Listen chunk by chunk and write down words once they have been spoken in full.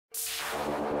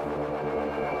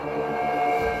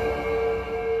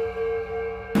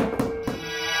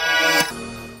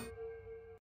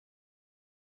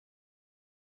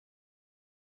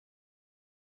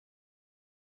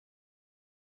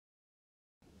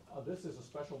This is a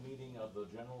special meeting of the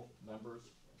general members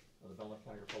of the Belknap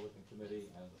County Republican Committee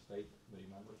and the state committee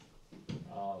members.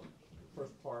 In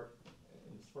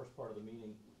this first part of the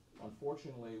meeting,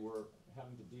 unfortunately, we're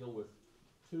having to deal with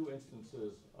two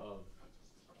instances of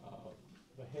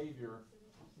behavior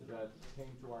that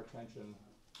came to our attention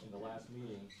in the last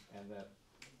meeting and that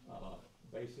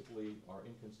basically are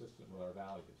inconsistent with our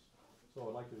values. So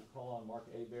I'd like to call on Mark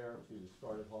Hebert to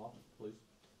start it off, please.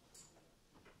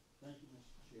 Thank you,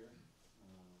 Mr. Chair.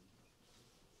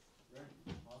 Gregg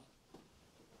Hough.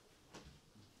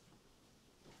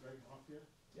 Gregg Hough here?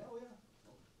 Yeah, oh yeah.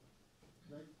 Oh.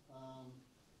 Gregg,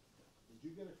 did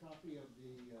you get a copy of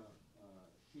the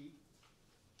sheet?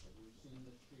 Have you seen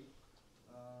this sheet?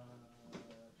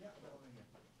 Yeah, that one here.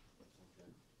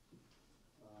 Okay.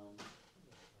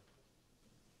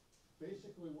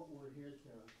 Basically, what we're here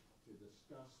to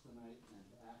discuss tonight and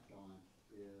to act on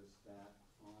is that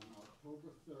on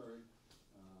October 3rd,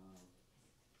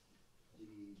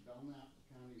 the Belknap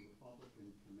County Republican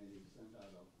Committee sent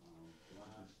out a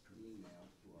blast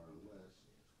email to our list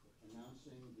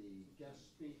announcing the guest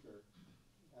speaker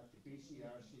at the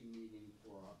BCRC meeting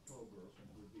for October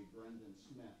would be Brendan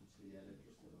Smith, the editor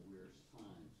for the Weirs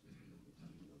Time.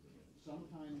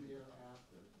 Sometime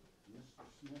thereafter, Mr.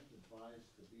 Smith advised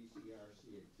the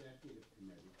BCRC Executive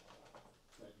Committee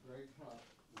that Gregg Hough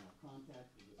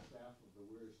contacted the staff of the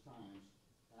Weirs Times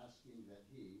asking that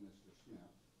he, Mr.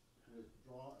 Smith,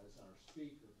 withdraw as our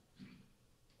speaker.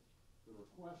 The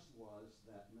request was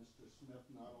that Mr. Smith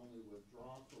not only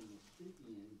withdraw from the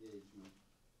speaking engagement,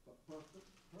 but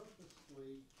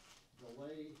purposefully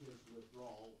delay his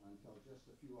withdrawal until just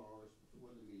a few hours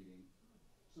before the meeting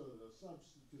so that a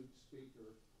substitute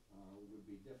speaker would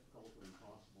be difficult or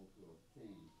impossible to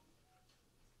obtain.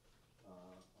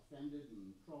 Offended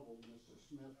and troubled, Mr.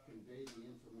 Smith conveyed the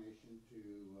information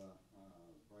to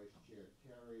Vice Chair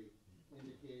Terry,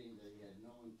 indicating that he had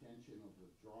no intention of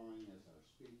withdrawing as our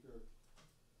speaker.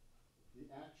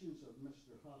 The actions of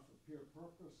Mr. Hough appear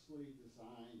purposely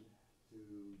designed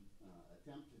to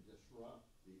attempt to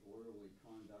disrupt the orderly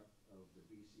conduct of the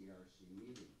BCRC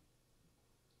meeting.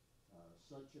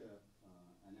 Such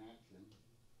an action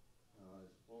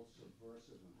is both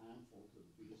subversive and harmful to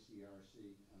the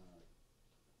BCRC.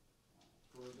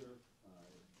 Further,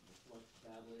 it reflects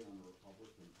badly on the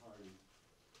Republican Party.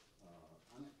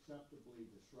 Unacceptably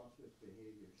disruptive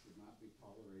behavior should not be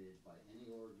tolerated by any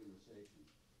organization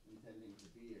intending to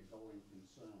be a going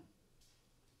concern.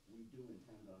 We do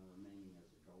intend on remaining as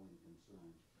a going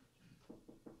concern.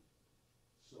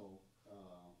 So,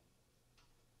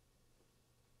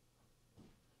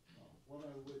 what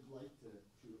I would like to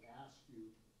ask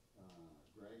you,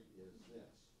 Gregg, is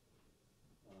this.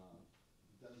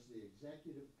 Does the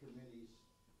Executive Committee's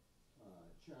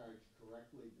charge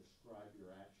correctly describe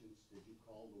your actions? Did you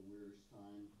call the Weirs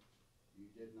Time? You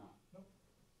did not? Nope.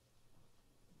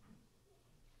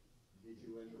 Did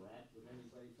you interact with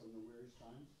anybody from the Weirs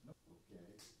Times? Nope.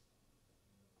 Okay.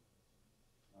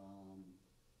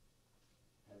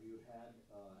 Have you had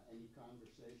any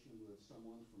conversation with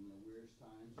someone from the Weirs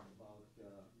Times about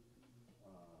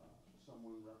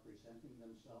someone representing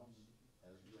themselves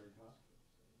as Gregg Hough?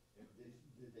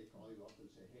 Did they call you up and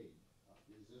say, hey,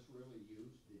 is this really you?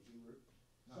 Did you,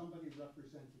 No. Somebody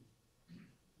represented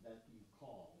that you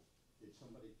called, did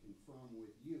somebody confirm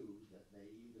with you that they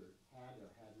either had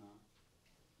or had not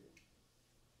been?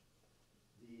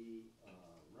 The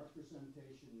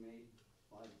representation made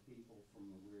by the people from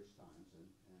the Weirs Times, and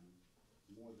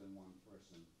more than one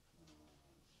person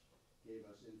gave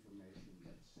us information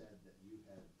that said that you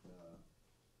had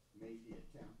made the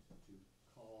attempt to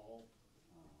call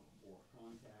or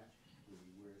contact the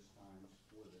Weirs Times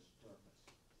for this purpose.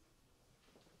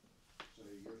 So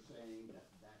you're saying that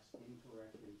that's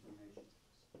incorrect information?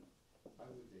 Why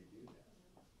would they do that?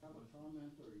 Have a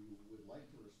comment, or you would like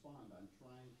to respond? I'm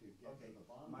trying to get to the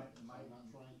bottom of this. I'm not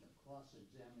trying to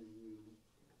cross-examine you.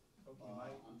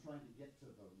 Okay, I'm trying to get to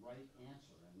the right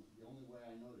answer, and the only way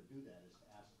I know to do that is to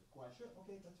ask the question. Sure,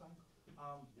 okay, that's fine.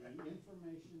 The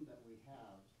information that we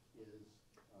have is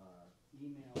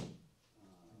email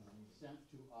sent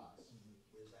to us.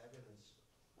 There's evidence.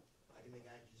 I can make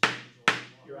accusations all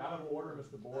I want. you're out of order,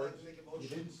 Mr. Board. I'd like to make a You motion.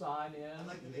 didn't sign in. I'd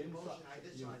like to You make a didn't motion, si- I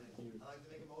did you- sign it. you- I'd like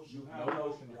to make a motion. You have No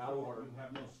motion, you're out of order. You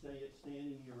have no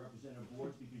standing here representing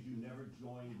boards because you never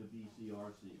joined the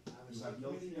BCRC. I'm a You have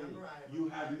no subcommittee standing. member, I have. You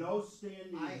have no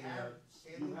standing I here. have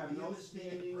standing. You have to no understand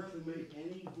standing to perfectly. make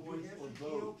any New voice or Hampshire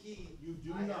vote. GOP, You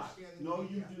do I have not. standing No, to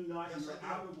be you here. do not. Yes, You're I do.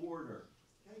 out of order.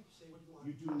 Okay, say what you want.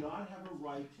 You do not have a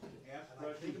right to ask I'd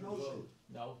like to make questions a or motion. vote.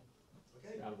 No,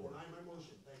 Okay, Out of order. deny my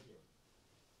motion, thank you.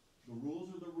 The rules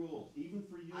are the rules, even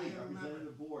for you, I am a member.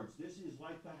 representative boards. This is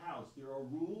like the House. There are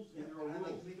rules and there are I'd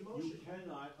like rules. to make a You motion.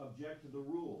 cannot object to the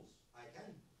rules. I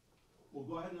can. Well,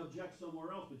 go ahead and object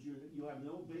somewhere else, but you have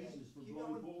no basis for Keep going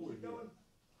going, forward keep here. going.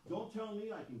 Don't tell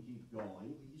me I can keep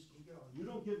going. Please keep going. You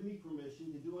don't give me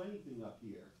permission to do anything up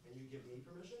here. And you give me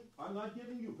permission? I'm not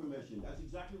giving you permission. That's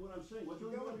exactly what I'm saying. What Keep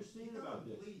don't you going, understand keep about going,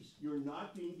 this? please. You're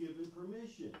not being given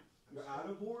permission. You're out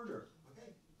of order.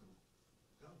 Okay.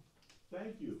 Go.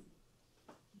 Thank you.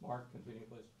 Mark, continue,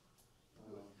 please.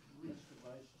 Mr.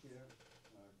 Vice Chair,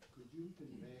 could you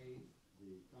convey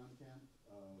the content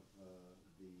of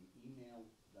the email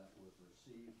that was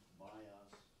received by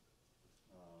us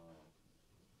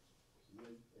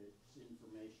with its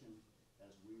information as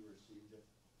we received it?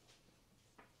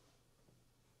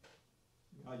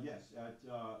 Yes, at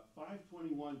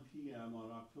 5:21 p.m.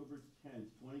 on October 10th,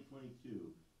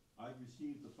 2022, I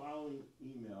received the following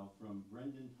email from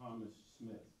Brendan Thomas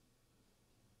Smith.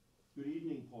 Good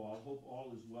evening, Paul. Hope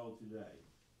all is well today.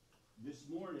 This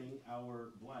morning,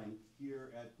 our blank here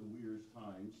at the Weirs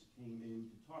Times came in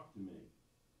to talk to me.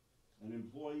 An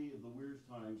employee of the Weirs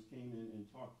Times came in and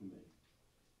talked to me.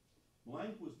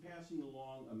 Blank was passing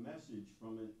along a message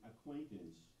from an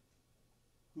acquaintance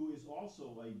who is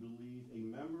also, I believe, a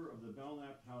member of the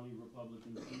Belknap County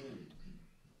Republican Committee.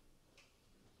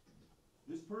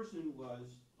 This person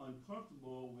was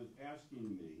uncomfortable with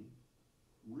asking me,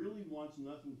 really wants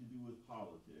nothing to do with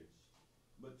politics,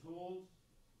 but told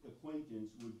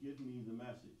acquaintance would give me the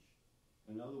message.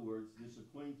 In other words, this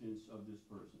acquaintance of this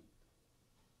person.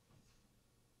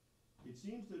 It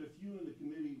seems that a few in the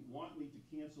committee want me to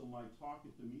cancel my talk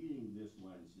at the meeting this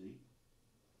Wednesday.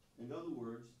 In other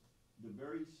words, the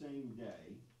very same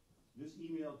day. This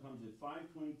email comes at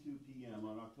 5:22 p.m.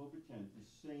 on October 10th, the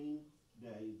same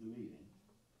day as the meeting.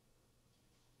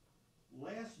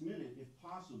 Last minute, if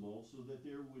possible, so that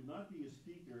there would not be a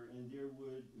speaker and there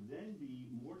would then be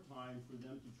more time for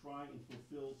them to try and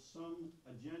fulfill some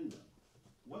agenda.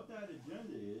 What that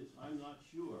agenda is, I'm not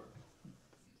sure.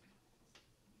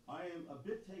 I am a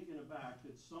bit taken aback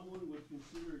that someone would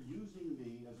consider using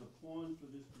me as a pawn for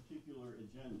this particular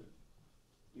agenda.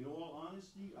 In all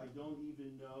honesty, I don't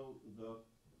even know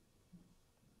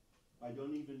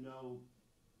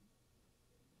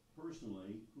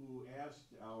personally who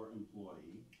asked our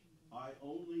employee. I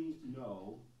only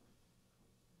know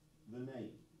the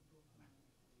name.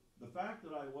 The fact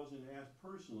that I wasn't asked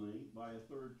personally by a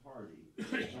third party,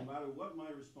 no matter what my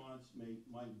response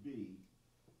might be,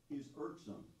 is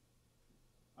irksome.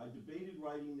 I debated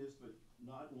writing this, but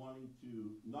not wanting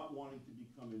to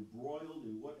become embroiled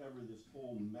in whatever this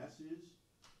whole mess is.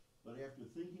 But after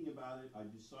thinking about it, I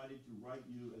decided to write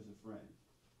you as a friend.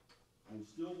 I'm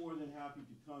still more than happy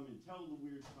to come and tell the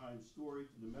Weirs Time story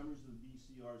to the members of the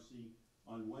BCRC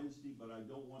on Wednesday, but I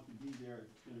don't want to be there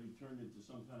if it's going to be turned into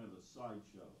some kind of a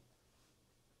sideshow.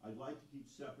 I'd like to keep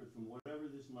separate from whatever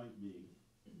this might be.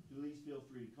 Please feel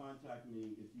free to contact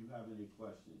me if you have any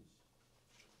questions.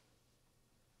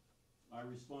 I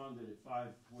responded at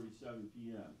 5:47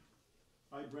 p.m.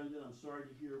 Hi, Brendan. I'm sorry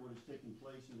to hear what has taken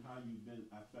place and how you've been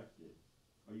affected.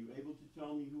 Are you able to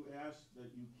tell me who asked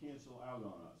that you cancel out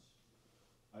on us?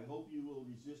 I hope you will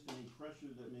resist any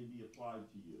pressure that may be applied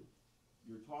to you.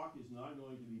 Your talk is not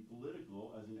going to be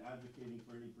political as in advocating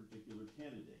for any particular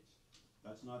candidates.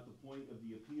 That's not the point of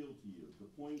the appeal to you. The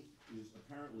point is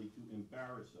apparently to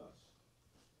embarrass us.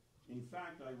 In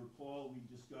fact, I recall we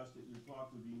discussed that your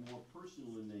talk would be more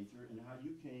personal in nature and how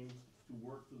you came to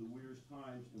work for the Weirs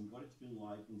Times and what it's been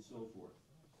like and so forth.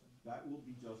 That will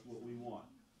be just what we want.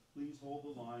 Please hold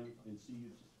the line and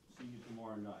see you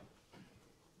tomorrow night.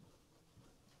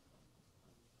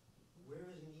 Where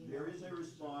is an email? There is a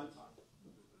response.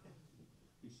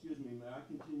 Excuse me, may I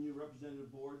continue,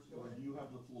 Representative Boards, or do you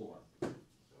have the floor? Go ahead.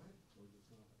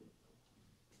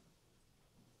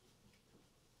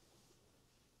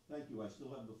 Thank you, I still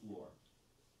have the floor.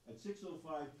 At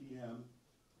 6:05 p.m.,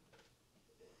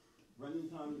 Brendan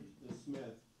Thomas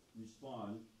Smith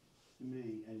responded to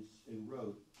me and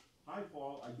wrote, "Hi,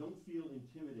 Paul, I don't feel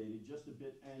intimidated, just a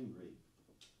bit angry.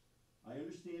 I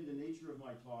understand the nature of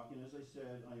my talk, and as I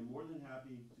said, I am more than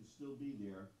happy to still be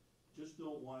there, just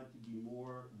don't want it to be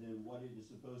more than what it is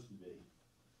supposed to be.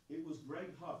 It was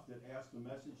Gregg Hough that asked the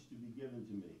message to be given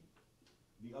to me.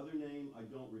 The other name I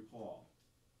don't recall.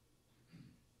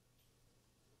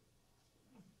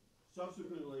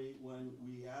 Subsequently, when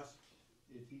we asked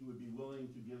if he would be willing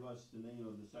to give us the name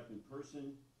of the second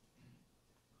person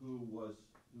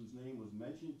whose name was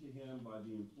mentioned to him by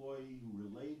the employee who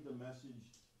relayed the message,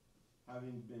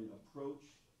 having been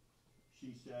approached,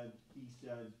 he said,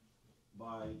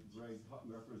 by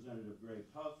Representative Gregg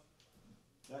Hough,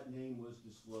 that name was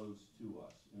disclosed to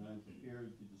us. And I'm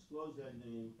prepared to disclose that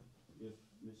name if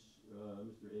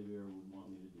Mr. Aver would want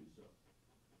me to do so.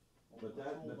 But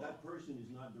that person is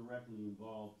not directly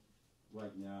involved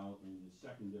right now and is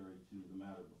secondary to the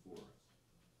matter before us.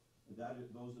 And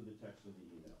those are the texts of the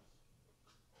emails.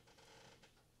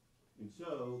 And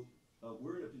so, I'm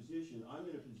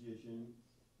in a position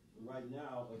right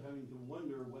now of having to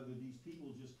wonder whether these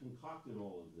people just concocted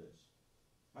all of this.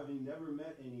 Having never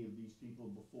met any of these people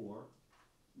before,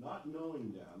 not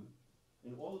knowing them,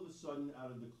 and all of a sudden,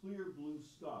 out of the clear blue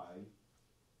sky,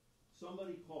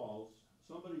 somebody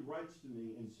writes to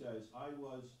me and says, I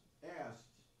was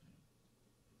asked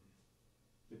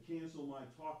to cancel my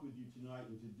talk with you tonight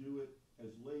and to do it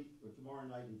as late, or tomorrow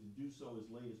night, and to do so as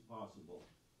late as possible,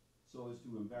 so as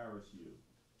to embarrass you.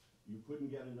 You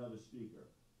couldn't get another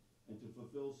speaker. And to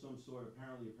fulfill some sort of,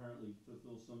 apparently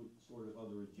fulfill some sort of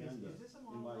other agenda Is this a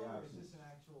in my monologue or is absence. this an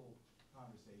actual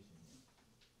conversation?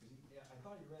 Because I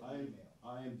thought you read the email.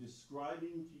 I am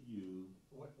describing to you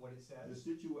What it says?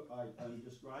 I'm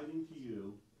describing to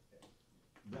you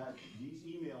that these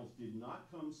emails did not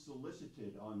come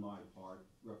solicited on my part,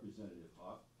 Representative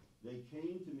Hough. They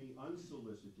came to me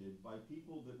unsolicited by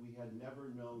people that we had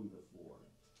never known before.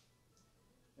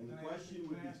 And the question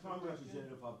would become,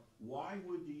 Representative Hough, why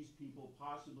would these people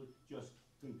possibly just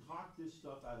concoct this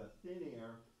stuff out of thin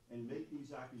air and make these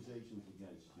accusations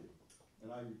against you? And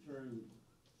I return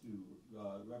to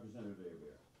Representative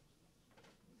Aver.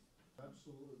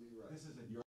 Absolutely right. This is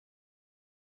a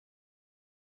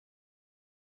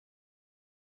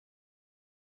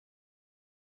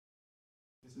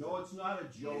No, it's not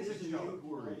a joke. It is a It's an joke.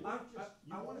 inquiry.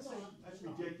 I want to say That's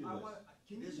ridiculous.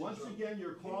 Can you Once again,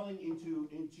 you're calling into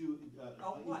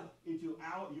what?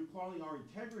 you're calling our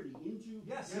integrity into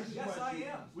Yes, this yes, I question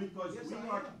am. because Yes, we're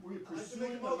I am. we're I'd like to pursuing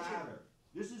make a the motion. matter.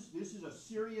 This is a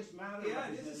serious matter. Yeah,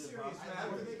 it is a Representative serious Hough.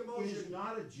 I'd like to make a It is motion.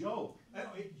 not a joke.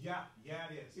 Yeah,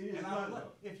 it is. It is And not a I'll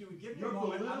joke. if you would give me You're a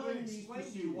moment, I'm going belittling to these explain to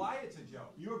you proceedings. why it's a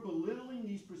joke. You're belittling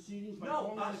these proceedings by No,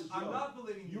 calling it a joke. I'm not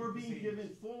belittling You're these being proceedings.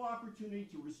 given full opportunity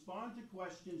to respond to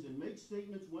questions and make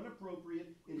statements when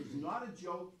appropriate. It is not a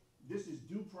joke. This is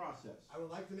due process. I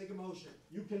would like to make a motion.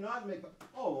 You cannot make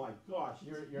oh my gosh,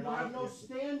 You're you not- have no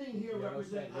standing here, you have no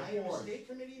Representative I am a Ford. state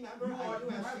committee member. You I do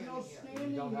have have no standing here.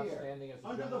 standing You don't have here. standing as a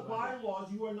Under the general member. bylaws,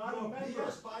 you are not a No, member.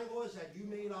 BS bylaws that you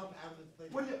made up out of the.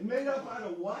 What, you made up out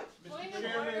of what? Point Mr. of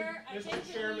Chairman, order, I Mr. think that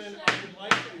we Chairman, should- I would like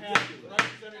to have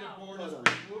Representative No. Borders No.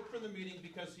 removed from the meeting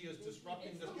because he is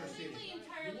disrupting It's this proceeding. completely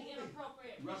entirely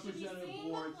inappropriate. We should be Representative saying the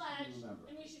Ward's pledge, new member.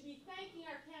 and we should be thanking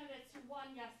our candidates who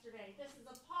won yesterday. This is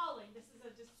appalling. This is a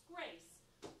disgrace.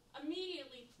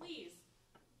 Immediately, please,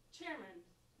 Chairman,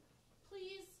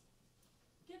 please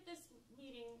get this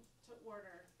meeting to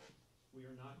order. We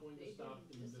are not going to stop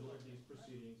in the middle of these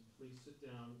proceedings. Please sit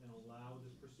down and allow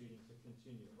this proceeding to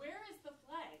continue. Where is the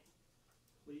flag?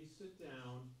 Please sit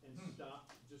down and stop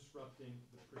disrupting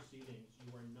the proceedings.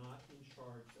 You are not in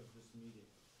charge of this meeting.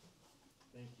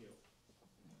 Thank you.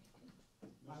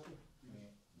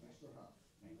 Mr. Hough.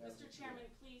 Mr. Chairman,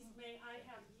 please, may I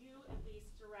have you at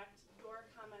least direct your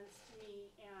comments to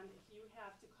me, and if you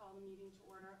have to call the meeting to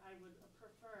order, I would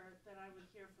prefer that I would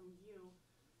hear from you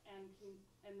and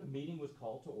The meeting was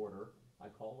called to order. I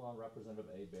called on Representative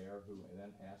Aver, who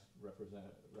then asked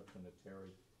Representative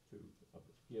Terry to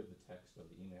give the text of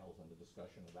the emails and the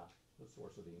discussion about the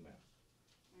source of the emails.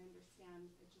 I understand.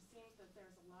 It just seems that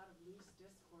there's a lot of loose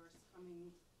discourse coming.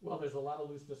 Well, there's a lot of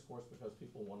loose discourse because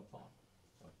people want to talk.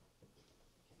 So.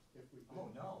 If we could,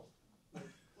 Oh, no.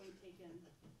 Point taken.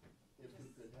 if we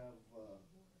could have,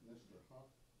 Mr. Hough.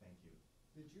 Thank you.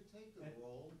 Did you take the And-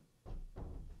 roll?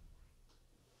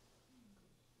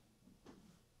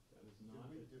 That is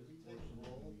not Did we- at did this we take portion of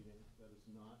roll? the meeting. That is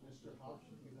not. at Mr. this Hough,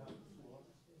 portion of you the have meeting. the floor.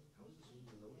 How is this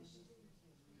even noticed?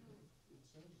 It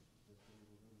says that they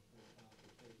were going to start after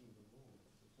taking the roll.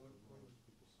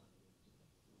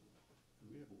 Could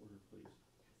we have order, please?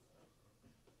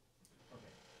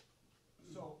 Okay.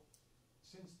 So,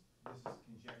 since this is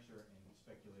conjecture and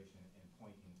speculation and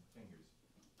pointing fingers,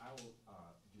 I will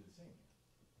do the same here.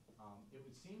 It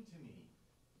would seem to me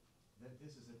that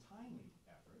this is a timely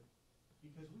effort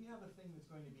because we have a thing that's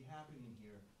going to be happening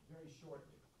here very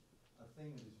shortly. A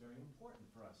thing that is very important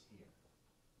for us here,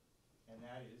 and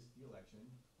that is the election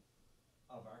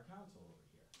of our council over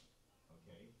here,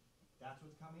 okay? That's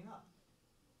what's coming up.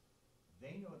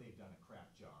 They know they've done a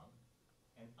crap job,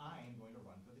 and I am going to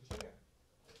run for the chair.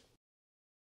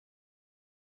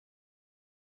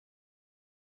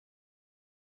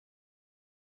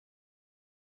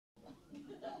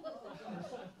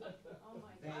 Oh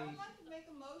my They- God. I would like to make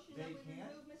a motion that they we can't?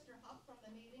 remove Mr. Huff from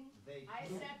the meeting. They I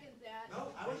can't- second that.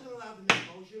 No, I wasn't allowed to make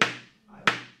a motion.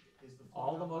 Is the floor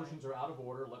All the not mine? motions are out of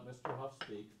order. Let Mr. Huff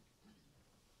speak.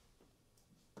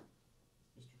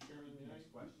 Mr. Chairman, may Next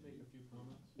I question. make a few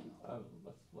comments?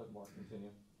 Let's let Mark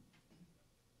continue.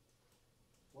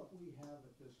 What we have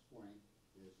at this point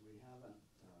is we have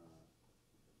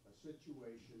a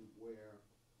situation where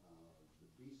the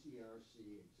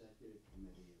BCRC Executive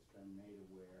Committee has been made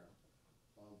aware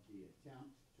of the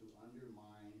attempt to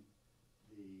undermine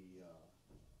the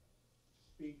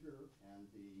speaker and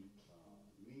the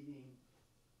meeting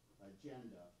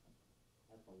agenda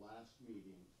at the last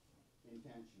meeting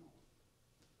intentionally.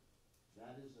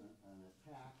 That is an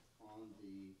attack on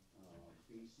the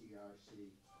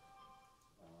BCRC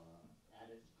at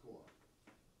its core.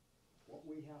 What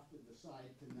we have to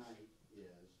decide tonight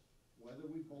is whether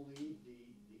we believe the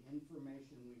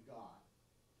information we got,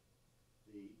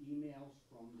 the emails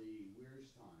from the Weirs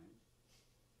Times,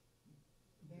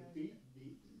 the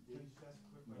Please, that's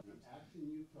a quick the question. action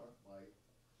you took by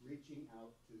reaching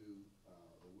out to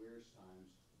the Weirs Times,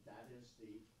 that is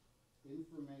the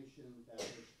information that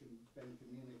has been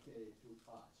communicated to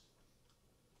us.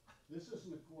 This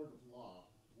isn't a court of law.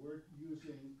 We're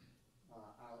using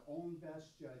our own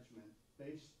best judgment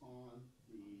based on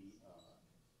the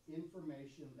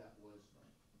information that was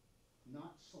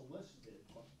not solicited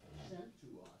but sent to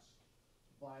us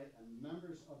by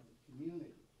members of the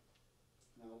community.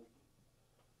 Now,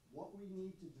 what we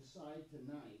need to decide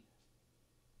tonight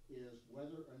is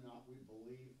whether or not we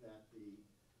believe that the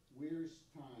Weirs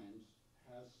Times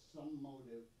has some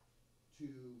motive to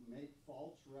make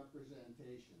false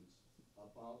representations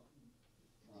about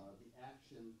the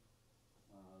action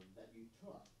that you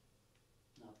took.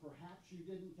 Now, perhaps you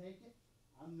didn't take it.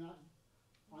 I'm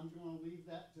gonna leave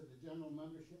that to the general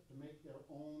membership to make their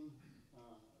own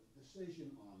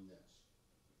decision on this.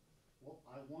 What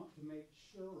I want to make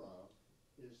sure of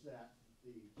is that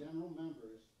the general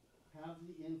members have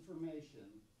the information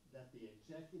that the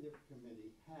executive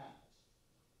committee has.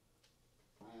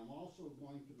 I am also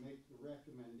going to make the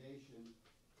recommendation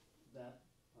that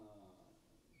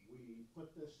we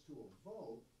put this to a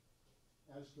vote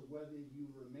as to whether you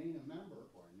remain a member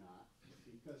or not,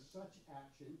 because such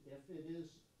action, if it is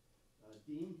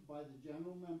deemed by the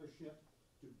general membership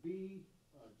to be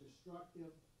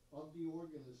destructive of the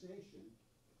organization,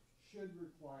 should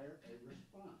require a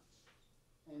response.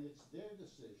 And it's their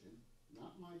decision,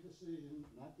 not my decision,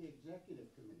 not the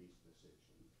executive committee's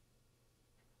decision,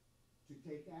 to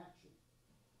take action.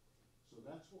 So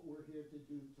that's what we're here to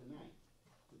do tonight,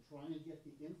 to try and get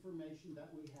the information that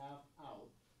we have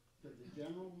out to the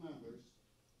general members,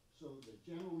 so the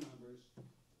general members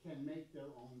can make their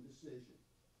own decision.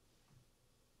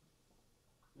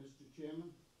 Mr.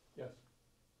 Chairman, Yes.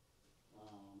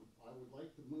 I would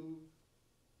like to move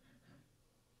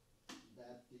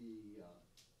that the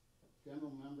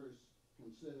general members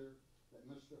consider that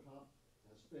Mr. Hough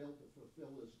has failed to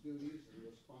fulfill his duties and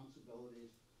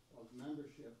responsibilities of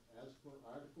membership as per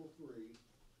Article 3,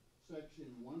 Section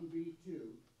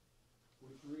 1B2,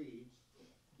 which reads,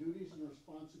 duties and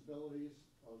responsibilities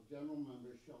of general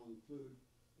members shall include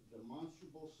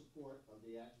demonstrable support of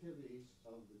the activities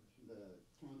of the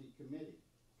county committee.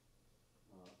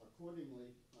 Accordingly,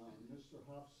 Mr.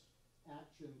 Hough's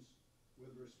actions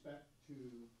with respect to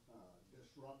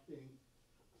disrupting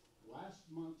last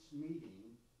month's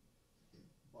meeting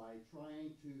by trying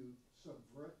to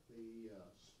subvert the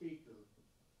speaker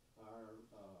are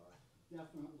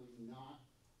definitely not.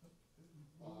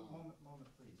 Moment,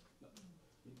 please.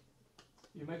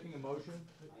 You making a motion?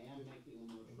 I am making a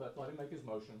motion. Let him make his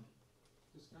motion.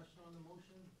 Discussion on the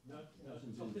motion?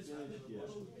 Hasn't been finished yet.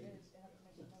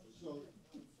 So,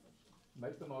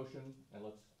 Make the motion and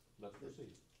let's proceed.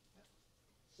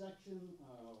 Section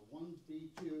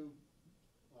 1B2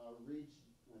 reads,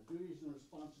 duties and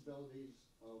responsibilities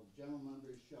of general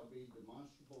members shall be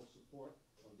demonstrable support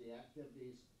of the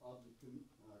activities of the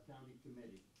county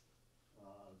committee.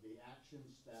 The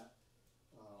actions that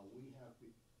we have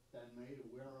been made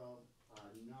aware of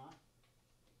are not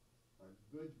a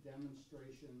good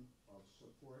demonstration of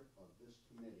support of this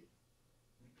committee.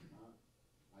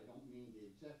 I don't mean the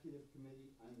executive committee,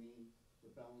 I mean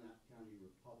the Belknap County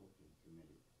Republican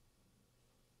Committee.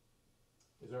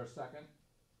 Is there a second?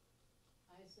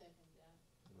 I second that.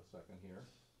 There's a second here.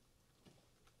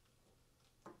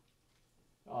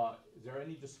 Is there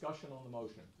any discussion on the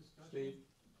motion? Steve?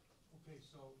 Okay,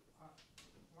 so I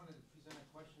wanted to present a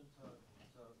question to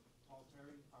Paul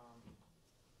Terry.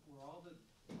 Were all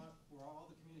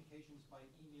the communications by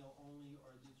email only,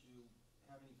 or did you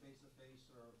have any face-to-face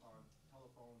or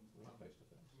telephone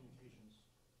Face-to-face. communications?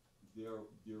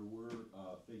 There were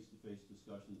face-to-face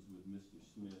discussions with Mr.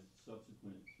 Smith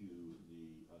subsequent to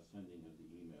the sending of the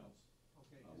emails.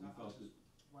 Okay, we because I felt was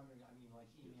just wondering, I mean, like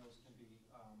emails can be,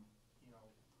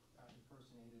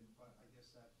 impersonated, but I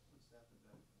guess that puts that to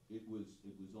bed. It was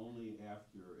only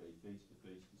after a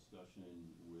face-to-face discussion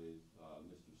with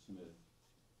Mr. Smith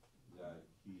that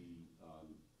he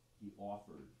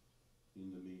offered in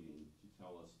the meeting to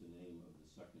tell us the name of the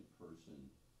second person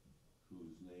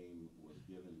whose name was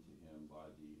given to him by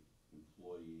the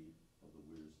employee of the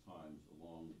Weirs Times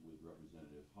along with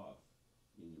Representative Hough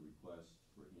in the request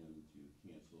for him to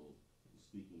cancel the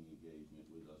speaking engagement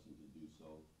with us and to do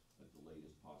so at the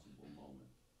latest possible moment.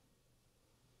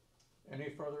 Any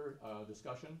further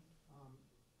discussion?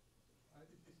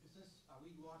 Is this, are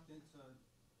we locked into,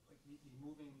 like,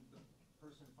 removing the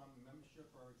person from the membership,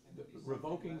 or can it be something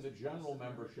Revoking less the general necessary?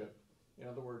 membership.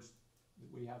 In other words,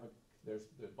 we have there's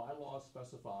the bylaws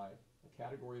specify a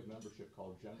category of membership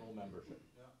called general membership.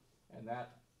 Yeah. And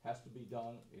that has to be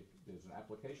done, there's an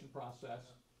application process,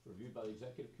 it's reviewed by the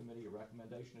executive committee, a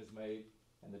recommendation is made,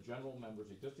 and the general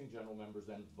members, existing general members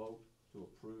then vote to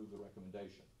approve the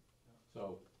recommendation. Yeah.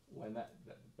 So when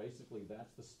basically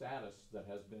that's the status that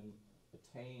has been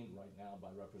attained right now by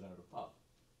Representative Hough.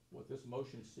 What this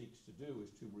motion seeks to do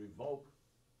is to revoke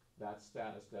that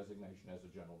status designation as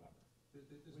a general member.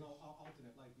 There's no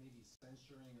alternate, like maybe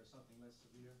censuring or something less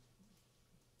severe?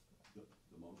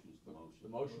 The motion is the motion.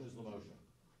 The motion is the motion.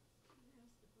 Can I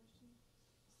ask the question?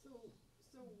 So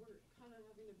we're kind of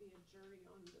having to be a jury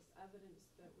on this evidence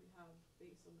that we have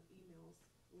based on the emails.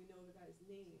 We know the guy's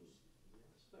name,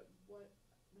 but what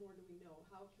more do we know?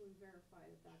 How can we verify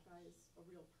that that guy is a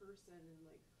real person, and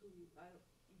like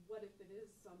what if it is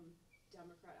some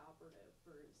Democrat operative,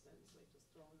 for instance, like just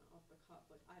throwing it off the cuff?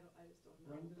 Like I just don't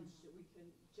know that we can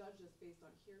judge this based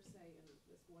on hearsay and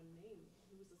this one name.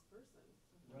 Who is this person?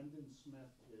 Brendan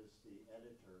Smith is the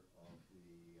editor of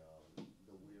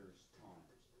the Weirs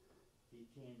Times. He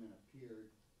came and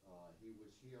appeared, he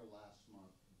was here last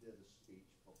month, did a speech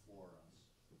before us.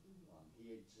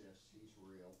 He exists, he's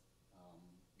real.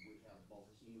 We have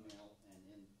both email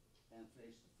and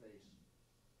face-to-face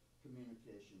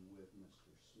communication with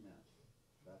Mr. Smith.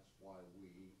 That's why we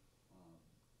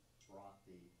brought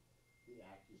the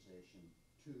accusation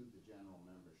to the general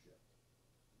membership.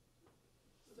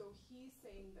 So he's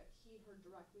saying that he heard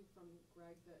directly from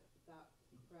Gregg that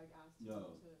Gregg asked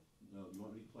No. him to. No, you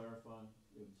want me to clarify,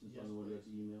 since Yes, I'm the one who got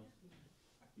the please. email?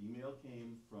 The email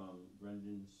came from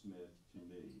Brendan Smith to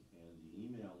me, and the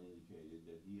email indicated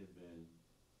that he had been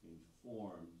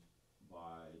informed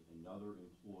by another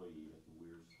employee at the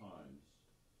Weirs Times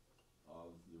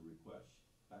of the request.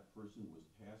 That person was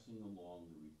passing along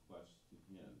the request to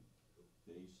him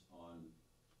based on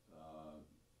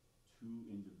two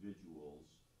individuals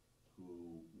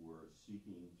who were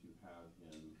seeking to have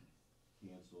him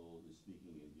cancel the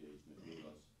speaking engagement with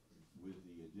us, with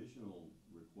the additional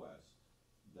request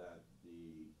that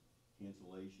the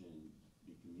cancellation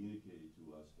be communicated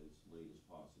to us as late as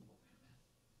possible.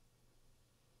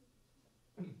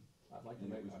 I'd like to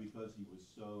And make it was because he was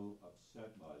so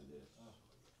upset by this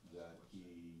that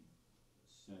he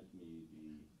sent me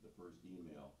the first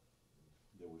email.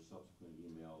 There were subsequent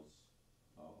emails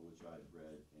which I had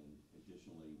read, and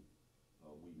additionally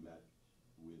we met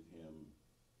with him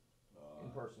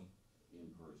in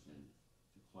person.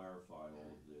 To clarify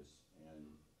all of this and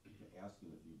to ask him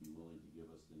if he'd be willing to give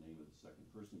us the name of the second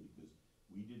person, because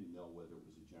we didn't know whether it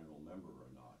was a general member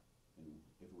or not. And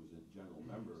if it was a general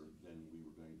member, then we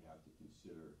were going to have to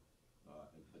consider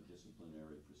a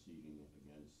disciplinary proceeding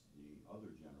against the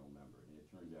other general member. And it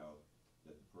turned out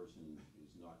that the person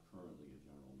is not currently a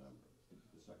general member,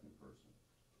 the second person.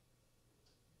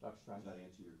 Dr. Strang? Does that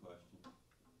answer your question?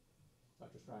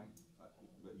 Dr. Strang?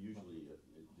 But usually,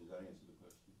 does that answer the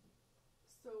question?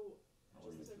 So I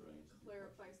wanna make just sure I to answered your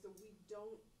clarify, so we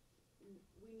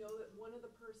know that one of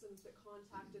the persons that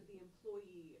contacted the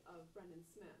employee of Brendan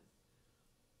Smith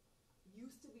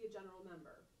used to be a general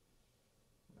member.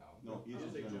 No, he is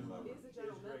a general member. Is a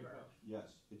general Gregg member. Hough.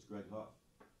 Yes, it's Gregg Hough.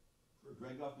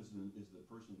 Gregg Hough is the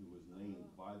person who was named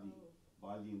by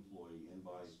the employee and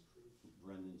by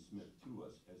Brendan Smith to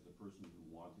us as the person who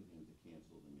wanted him to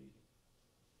cancel the meeting.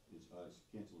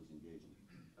 Cancel his engagement.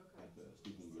 Okay. At the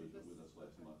speaking engagement with us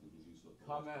last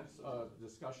comments,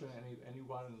 discussion,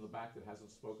 anyone in the back that hasn't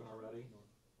spoken already?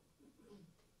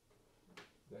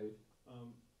 Dave?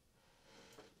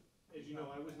 As you know,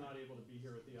 I was not able to be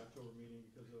here at the October meeting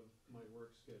because of my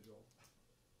work schedule.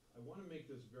 I want to make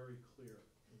this very clear.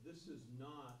 This is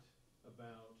not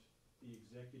about the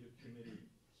executive committee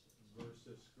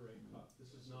versus Gregg Hough.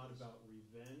 This is not about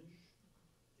revenge.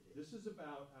 This is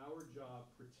about our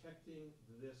job protecting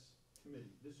this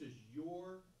committee. This is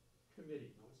your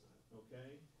committee,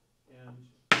 okay? And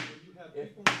when you have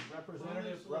If people...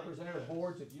 Representative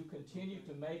Boards, if you continue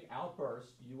to make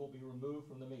outbursts, you will be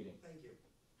removed from the meeting. Thank you.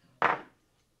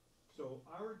 So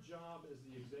our job as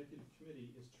the executive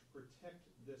committee is to protect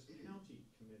this county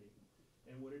committee.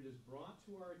 And when it is brought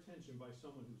to our attention by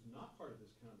someone who's not part of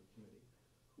this county committee,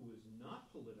 who is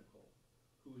not political,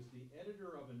 who is the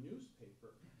editor of a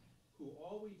newspaper, who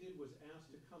all we did was ask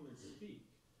to come and speak,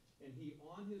 and he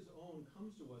on his own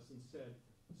comes to us and said,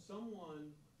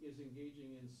 someone is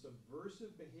engaging in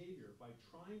subversive behavior by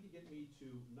trying to get me to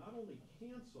not only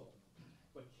cancel,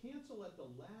 but cancel at the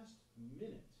last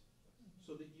minute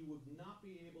so that you would not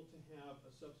be able to have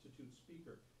a substitute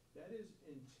speaker. That is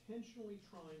intentionally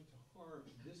trying to harm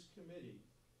this committee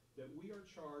that we are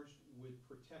charged with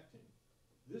protecting.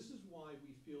 This is why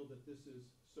we feel that this is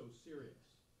so serious.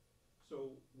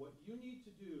 So what you need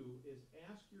to do is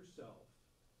ask yourself,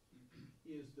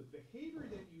 is the behavior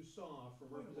that you saw from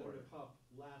Representative Hough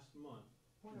last month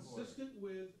consistent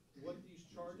with what these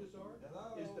charges are?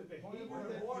 Is the behavior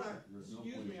that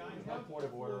excuse me, I have point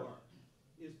of order.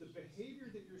 Is the behavior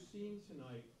that you're seeing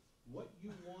tonight what you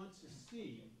want to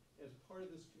see as part of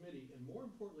this committee, and more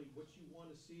importantly, what you want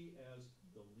to see as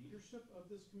the leadership of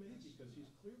this committee, because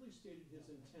he's clearly stated his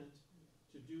intent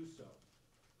to do so.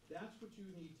 That's what you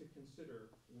need to consider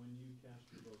when you cast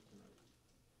your vote tonight.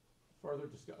 Further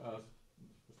Mr.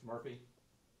 Murphy?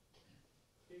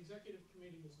 The executive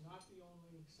committee is not the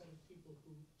only set of people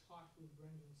who talked with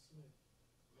Brendan Smith.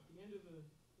 At the end of the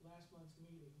last month's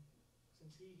meeting,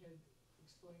 since he had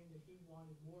explained that he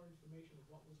wanted more information of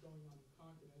what was going on in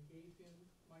Concord, I gave him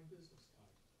my business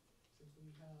card. Since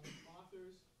we have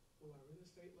authors who are in the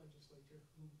state legislature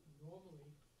who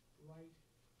normally write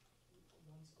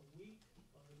once a week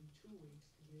or every 2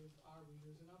 weeks to give our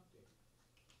readers an update.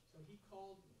 So he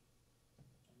called me,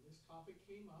 and this topic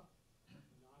came up,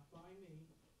 not by me,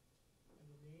 and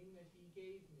the name that he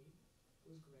gave me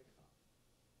was Gregg Hough.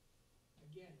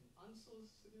 Again, an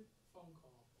unsolicited phone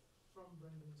call from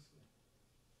Brendan Smith.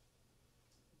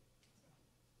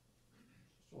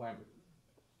 Mr. Lambert?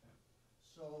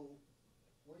 So,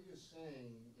 what you're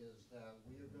saying is that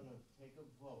we are gonna take a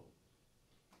vote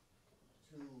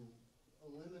to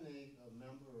eliminate a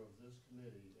member of this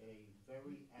committee, a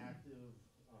very active,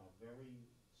 very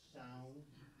sound,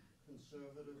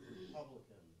 conservative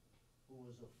Republican, who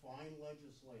was a fine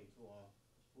legislator,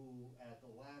 who at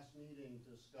the last meeting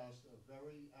discussed a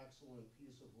very excellent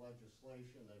piece of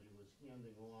legislation that he was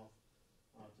handing off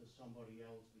to somebody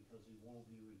else because he won't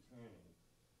be returning.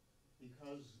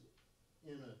 Because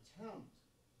an attempt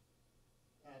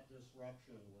at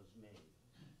disruption was made.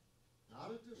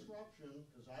 Not a disruption,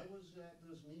 because I was at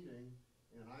this meeting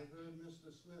and I heard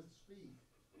Mr. Smith speak.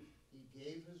 He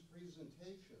gave his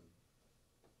presentation.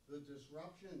 The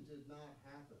disruption did not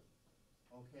happen.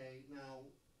 Okay, now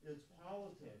it's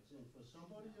politics, and for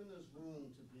somebody in this room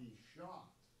to be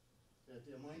shocked that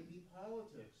there might be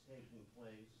politics taking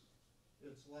place,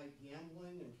 it's like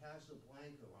gambling in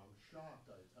Casablanca. I'm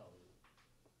shocked, I tell you.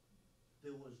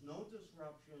 There was no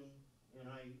disruption, and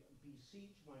I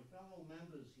beseech my fellow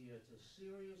members here to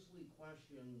seriously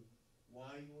question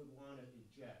why you would want to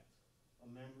eject a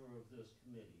member of this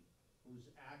committee who's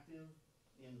active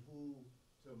and who,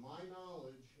 to my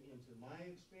knowledge and to my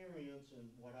experience and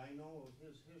what I know of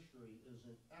his history, is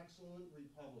an excellent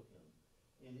Republican.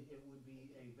 And it would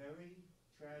be a very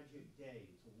tragic day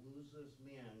to lose this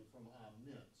man from our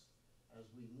midst as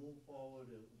we move forward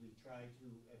and we try to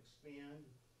expand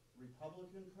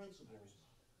Republican principles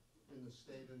in the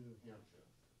state of New Hampshire.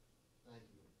 Thank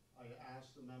you. I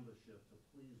ask the membership to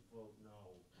please vote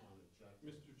no on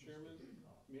ejecting. Mr. Chairman,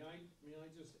 may I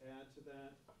just add to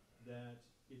that, that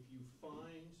if you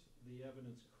find the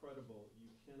evidence credible, you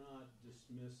cannot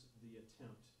dismiss the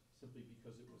attempt simply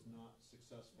because it was not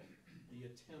successful.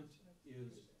 The attempt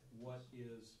is what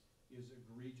is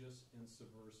egregious and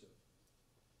subversive.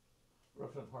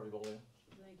 Representative Harvey-Golding?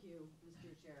 Thank you,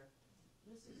 Mr. Chair.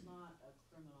 This is not a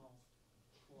criminal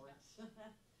court.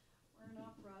 We're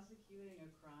not prosecuting a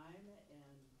crime,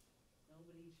 and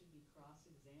nobody should be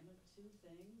cross-examined. Two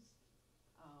things.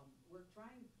 We're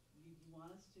trying, you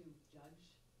want us to judge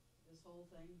this whole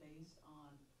thing based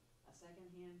on a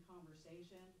secondhand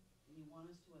conversation and you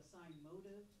want us to assign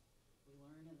motive. We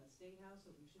learned in the State House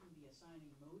that we shouldn't be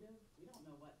assigning motive. We don't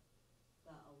know what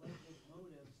the alleged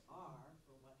motives are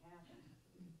for what happened.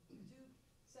 Two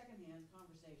secondhand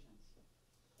conversations.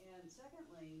 And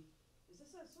secondly, is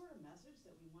this a sort of message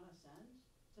that we want to send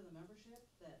to the membership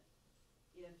that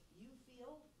if you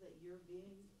feel that you're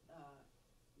being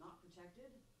not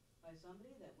protected by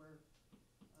somebody, that that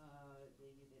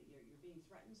you're being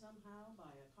threatened somehow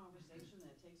by a conversation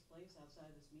that takes place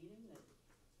outside this meeting, that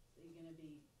you're going to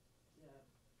be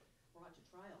brought to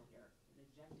trial here and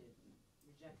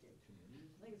rejected.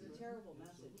 I think it's a terrible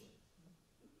message.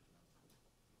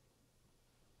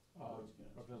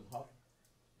 Representative Hough?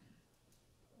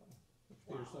 Mr.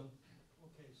 Peterson?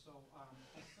 Okay, so,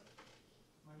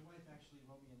 my wife actually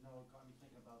wrote me a note, got me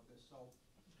thinking about this, so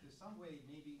there's some way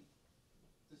maybe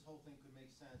this whole thing could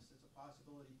make sense. It's a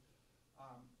possibility.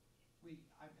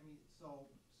 So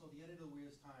the editor of the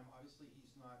Weirs Time, obviously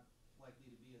he's not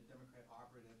likely to be a Democrat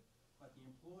operative, but the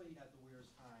employee at the Weirs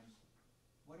Times,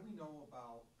 what do we know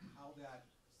about how that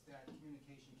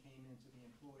communication came into the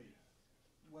employee?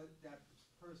 What that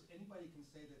person, anybody can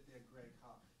say that they're Gregg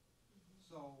Hough.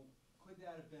 So could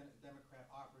that have been a Democrat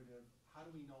operative? How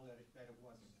do we know that it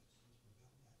wasn't?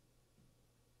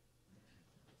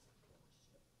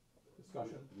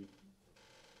 Discussion?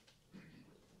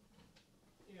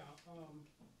 Yeah,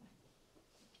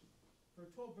 for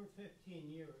 12 or 15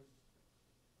 years,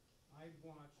 I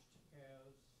watched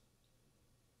as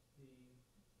the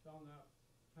Belknap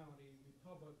County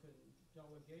Republican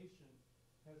delegation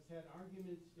has had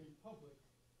arguments in public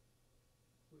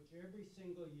which every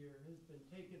single year has been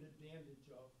taken advantage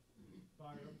of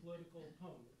by our political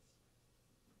opponents.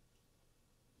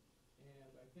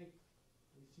 And I think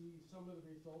we see some of the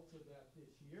results of that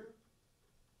this year.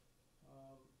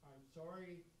 I'm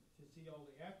sorry to see all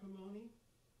the acrimony.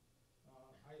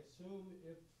 I assume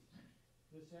if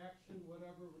this action,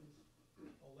 whatever was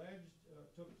alleged,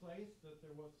 took place, that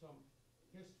there was some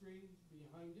history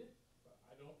behind it, but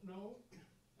I don't know,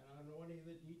 and I don't know any of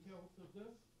the details of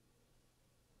this.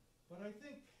 But I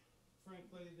think,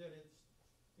 frankly, that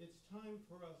it's time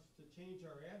for us to change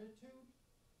our attitude,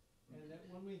 and that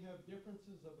when we have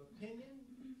differences of opinion,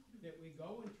 that we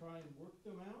go and try and work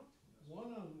them out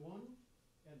one-on-one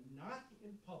and not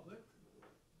in public.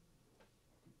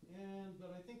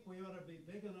 But I think we ought to be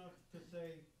big enough to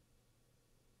say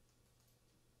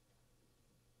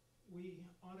we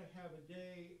ought to have a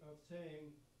day of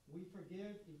saying we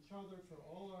forgive each other for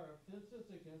all our offenses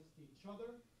against each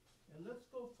other, and let's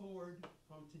go forward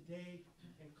from today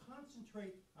and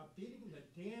concentrate on beating the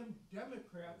damn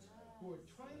Democrats who are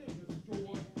trying to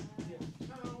destroy this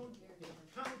town, this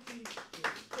county,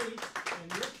 this state, and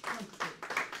this country.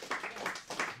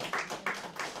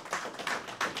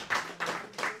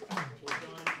 Well,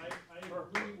 John, I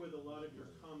agree with a lot of your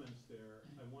comments there.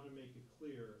 I want to make it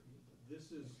clear,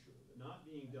 this is not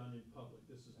being done in public.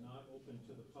 This is not open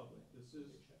to the public. This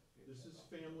is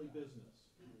family business.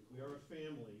 We are a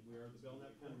family. We are the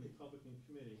Belknap County Republican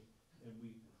Committee, and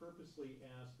we purposely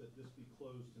asked that this be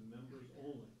closed to members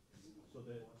only, so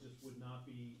that this would not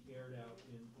be aired out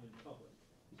in public.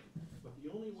 But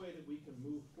the only way that we can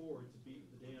move forward to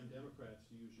beat the damn Democrats,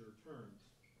 to use your terms,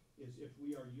 is if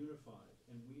we are unified.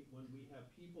 And when we have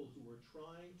people who are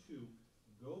trying to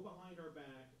go behind our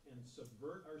back and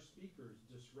subvert our speakers,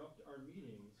 disrupt our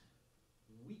meetings,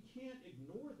 we can't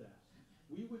ignore that.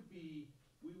 We would be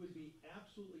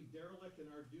absolutely derelict in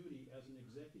our duty as an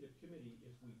executive committee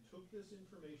if we took this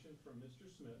information from Mr.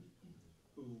 Smith,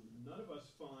 who none of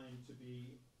us find to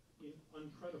be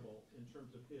uncredible in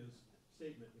terms of his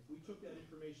statement. If we took that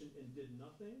information and did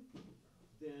nothing,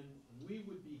 then we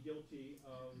would be guilty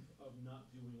of not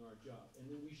doing our job, and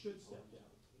then we should step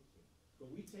down. But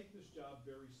we take this job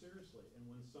very seriously, and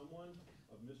when someone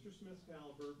of Mr. Smith's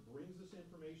caliber brings this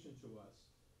information to us,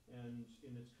 and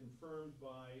it's confirmed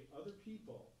by other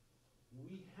people,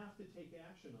 we have to take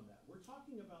action on that. We're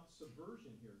talking about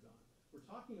subversion here, Don. We're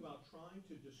talking about trying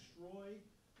to destroy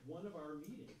one of our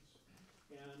meetings.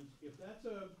 And if that's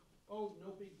oh,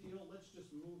 no big deal, let's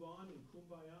just move on and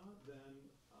kumbaya, then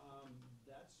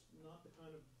that's not the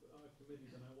kind of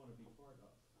committee that I want to be part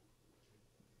of.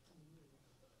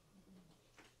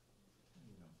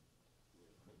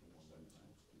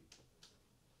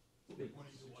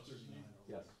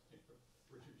 Yes.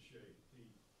 Richard Shea.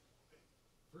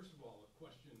 First of all, a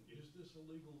question, is this a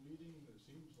legal meeting? It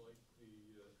seems like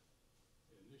the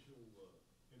initial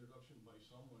introduction by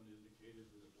someone indicated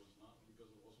that it was not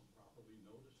because it wasn't properly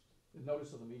noticed. The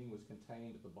notice of the meeting was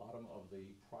contained at the bottom of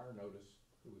the prior notice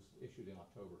that was issued in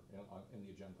October in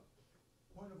the agenda.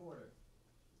 Point of order.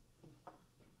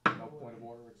 No point of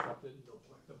order accepted. No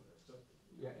point of order, so.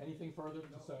 Yeah, anything further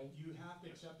to say? You have to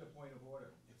accept a point of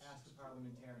order. Ask the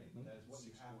parliamentarian. That is what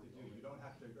you have to do. You don't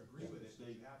have to agree with it, but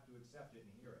you have to accept it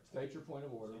and hear it. State your point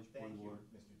of order. Thank you,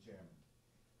 Mr. Chairman.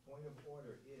 Point of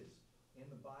order is, in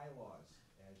the bylaws,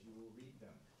 as you will read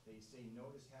them, they say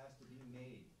notice has to be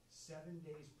made 7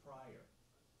 days prior.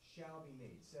 Shall be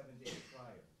made 7 days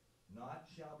prior. Not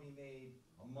shall be made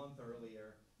a month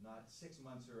earlier, not 6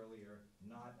 months earlier,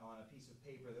 not on a piece of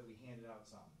paper that we handed out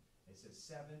something. It says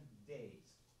 7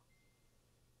 days.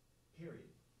 Period.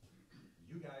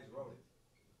 You guys wrote it.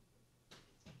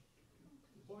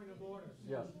 Point of order.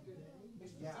 Yes.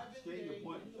 It's Yeah, 7 State your days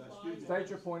point, in the excuse me. bylaw. State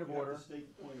your point of You have order. to state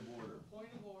the point of order.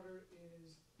 Point of order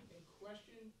is a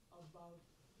question about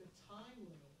the time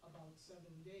limit, about 7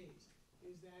 days.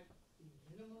 Is that the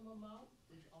minimum amount,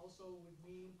 which also would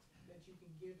mean that you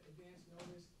can give advance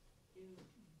notice in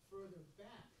further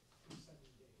back to 7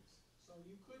 days? So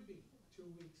you could be 2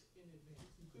 weeks in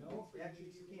advance. You could No, be 3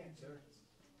 actually weeks you in can't, sir. advance.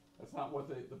 That's not what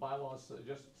the bylaws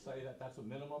just say, that that's a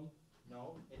minimum.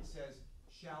 No, it says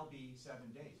shall be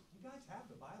 7 days. You guys have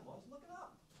the bylaws, look it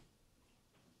up.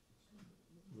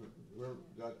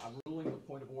 I'm ruling the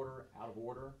point of order out of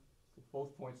order,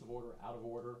 both points of order out of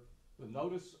order. The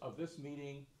notice of this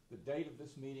meeting, the date of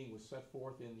this meeting was set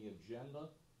forth in the agenda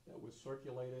that was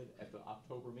circulated at the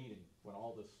October meeting when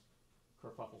all this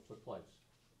kerfuffle took place.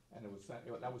 And it was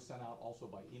that was sent out also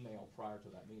by email prior to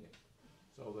that meeting.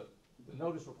 So the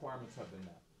notice requirements have been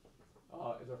met.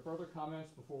 Is there further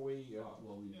comments before we? Yes,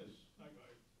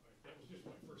 that was just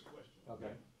my first question.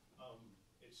 Okay.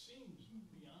 It seems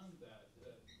beyond that,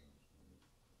 that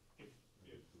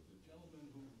if the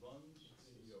gentleman who runs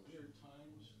the Weirs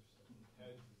Times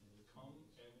had come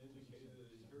and indicated that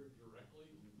he heard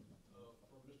directly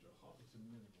from Mr. Hough,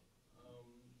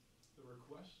 the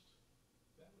request,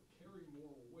 that would carry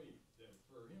more weight than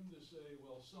for him to say,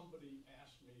 well, somebody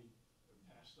asked me and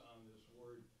passed on this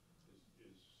word,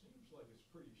 seems like it's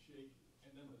pretty shaky.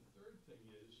 And then the third thing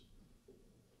is,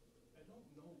 I don't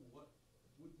know what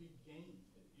would be gained.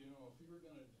 You know, if you were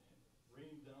going to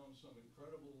rain down some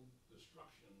incredible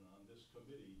destruction on this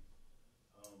committee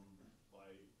by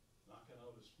knocking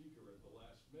out a speaker at the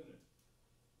last minute,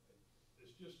 it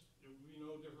would be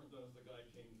no different than if the guy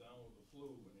came down with the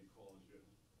flu when he calls you.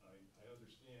 I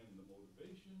understand the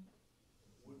motivation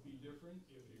would be different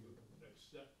if you would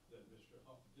accept that Mr.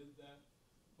 Hough did that,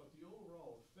 but the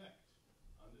overall effect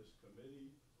on this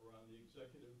committee or on the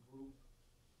executive group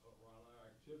or on our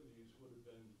activities would have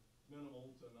been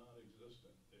minimal to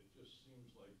non-existent. It just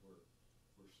seems like we're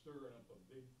stirring up a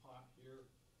big pot here,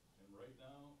 and right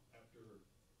now, after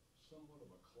somewhat of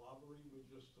a clobbering we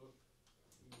just took,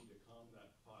 we need to calm that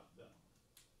pot down.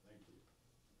 Thank you.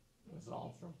 Ms.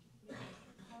 Almstrom.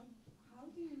 How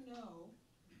do you know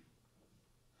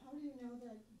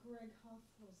that Gregg Hough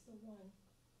was the one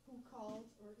who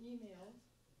called or emailed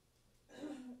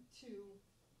to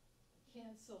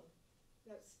cancel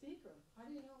that speaker? How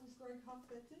do you know it was Gregg Hough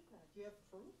that did that? Do you have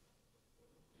proof?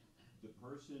 The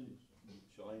person,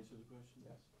 shall I answer the question?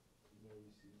 Yes.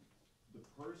 The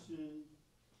person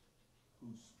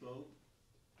who spoke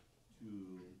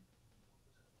to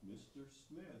Mr.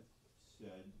 Smith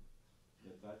said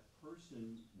that that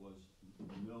person was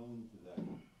known to that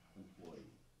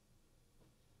employee.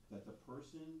 That the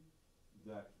person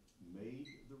that made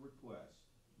the request,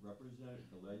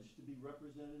 alleged to be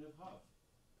Representative Hough,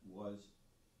 was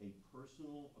a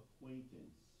personal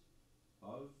acquaintance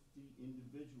of the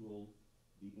individual,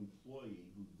 the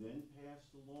employee, who then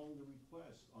passed along the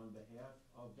request on behalf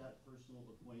of that personal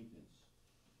acquaintance.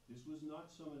 This was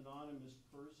not some anonymous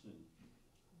person.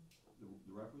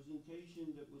 The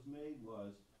representation that was made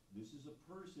was, this is a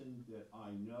person that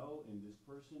I know, and this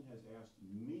person has asked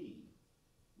me,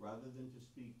 rather than to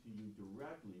speak to you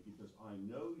directly, because I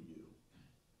know you,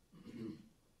 to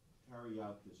carry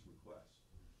out this request.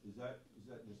 Does that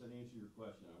answer your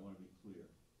question? I want to be clear.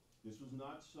 This was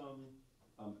not some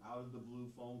out of the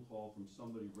blue phone call from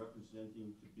somebody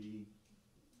representing to be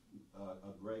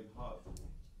a Gregg Hough.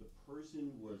 The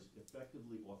person was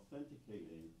effectively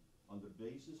authenticating on the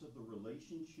basis of the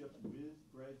relationship with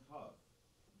Gregg Hough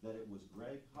that it was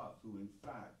Gregg Hough who in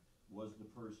fact was the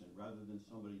person, rather than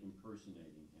somebody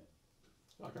impersonating him.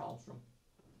 Dr. Almstrom.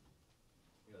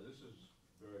 Yeah, this is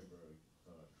very, very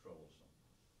troublesome.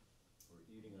 We're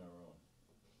eating our own.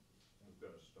 We've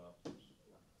got to stop this.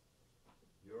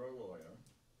 You're a lawyer.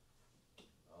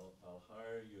 I'll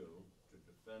hire you to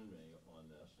defend me on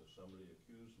this if somebody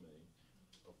accused me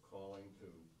of calling to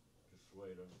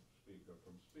dissuade a speaker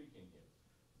from speaking here.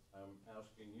 I'm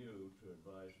asking you to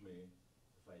advise me,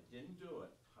 if I didn't do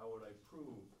it, how would I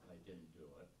prove I didn't do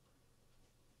it?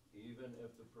 even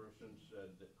if the person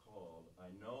said that called, I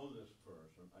know this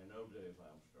person, I know Dave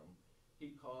Armstrong,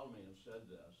 he called me and said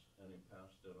this, and he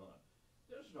passed it on.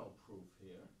 There's no proof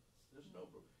here. There's no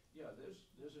proof. Yeah,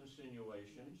 there's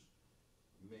insinuations.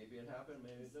 Maybe it happened,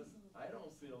 maybe it didn't. I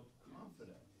don't feel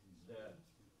confident that,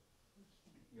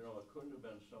 you know, it couldn't have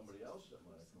been somebody else that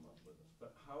might have come up with this.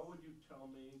 But how would you tell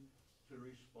me to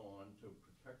respond to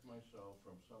protect myself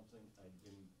from something I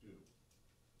didn't do?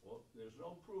 Well, there's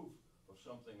no proof of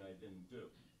something I didn't do.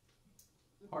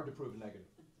 Hard to prove negative.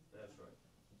 That's right.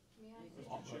 May I say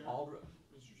Mr. Aldrich.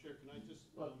 Mr. Chair, can I just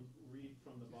read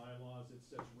from the bylaws? It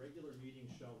says regular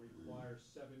meetings shall require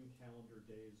 7 calendar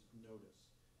days notice.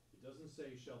 It doesn't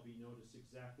say shall be noticed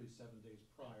exactly 7 days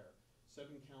prior.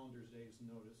 7 calendar days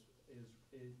notice is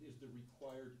the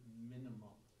required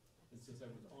minimum. And since I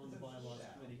was on the bylaws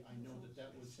committee, I know that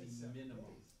that was the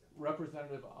minimum.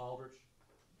 Representative Aldrich.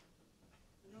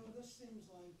 You know, this seems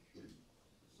like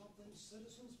something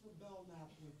Citizens for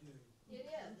Belknap would do. It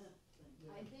is.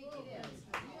 I think it is.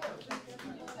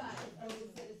 You guys are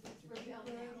the Citizens for Belknap.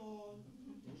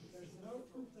 There's no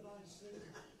proof that I see.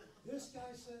 This guy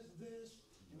says this,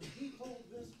 and he told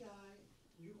this guy,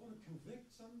 you're gonna convict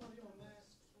somebody on that?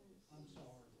 I'm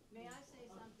sorry. May I say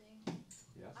something?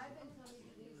 Yes. I've been coming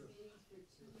to these meetings for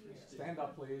 2 years. Stand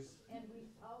up, please. And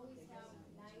we always have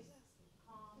nice,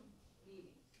 calm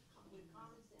meetings with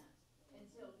common sense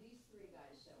until these 3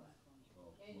 guys show up.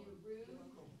 And you're rude,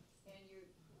 and you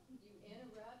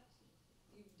interrupt,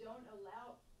 you don't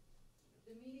allow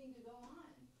the meeting to go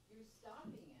on. You're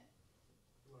stopping it.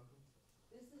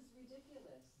 This is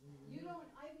ridiculous. You don't,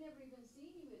 I've never even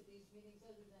seen you at these meetings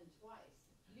other than twice.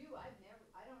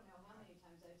 I don't know how many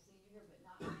times I've seen you here, but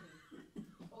not me.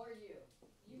 Or you.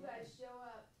 You guys show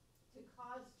up to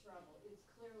cause trouble. It's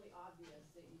clearly obvious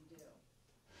that you do.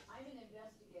 I'm an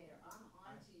investigator. I'm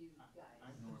on to you guys.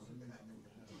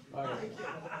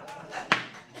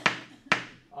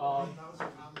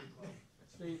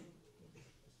 Steve,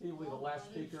 the last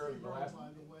speaker,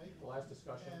 the last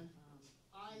discussion. And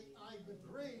I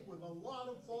agree with a lot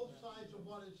of both sides of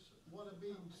what are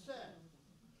being said.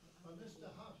 But Mr.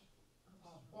 Hough's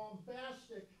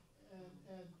bombastic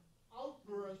and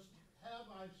outburst have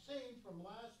I've seen from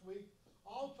last week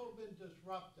also been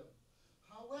disruptive.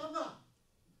 However,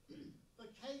 the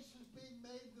case is being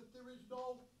made that there is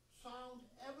no sound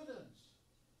evidence.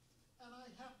 And I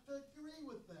have to agree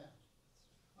with that.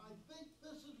 I think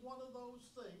this is one of those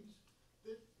things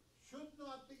that should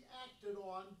not be acted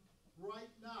on right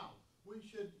now. We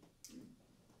should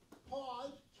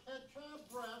pause, catch our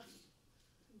breaths,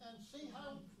 and see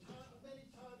how many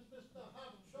times Mr.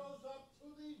 Hough shows up to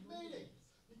these meetings.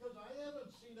 Because I haven't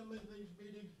seen him in these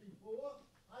meetings before.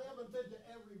 I haven't been to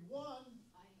every one,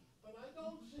 but I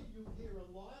don't see you here a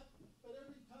lot. But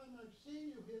every time I've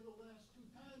seen you here the last 2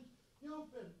 times, you've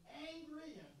been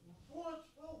angry and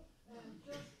forceful and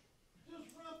just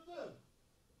disruptive.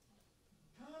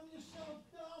 Calm yourself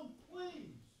down,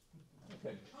 please.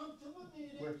 Okay. Come to the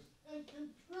meetings and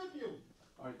contribute.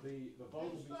 All right, the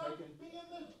vote will be taken. Stop being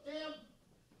this damn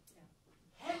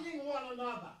hating one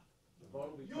another. The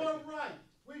vote will be You're taken. right.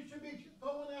 We should be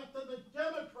going after the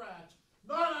Democrats,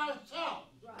 not ourselves.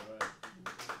 Right.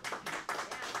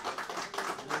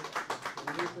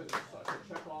 We need to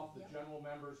check off the general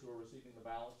members who are receiving the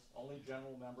ballots. Only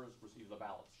general members receive the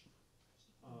ballots.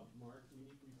 Mark, we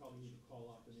probably need to call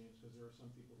off the names because there are some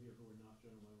people here who are not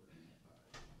general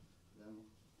members.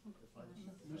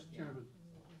 Mr. Chairman,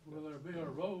 will there be a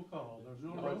roll call? There's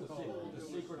no No, roll it's a call. it's a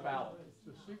secret ballot.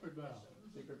 It's a secret ballot.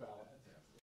 Secret ballot.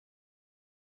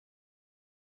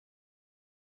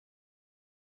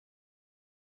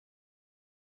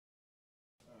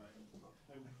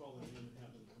 I would call them in and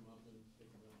have them come up and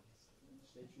take them out.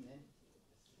 State your name.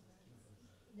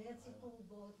 Nancy Poole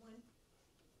Baldwin.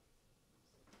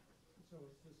 So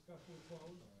is discussion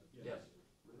closed? Yes.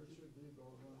 Richard D.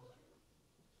 Baldwin.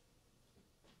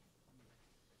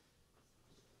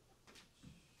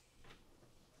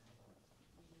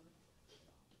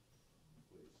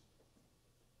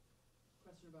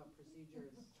 Question about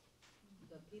procedures.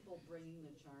 The people bringing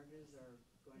the charges are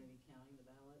going to be counting the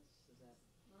ballots, is that?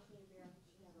 Not really there.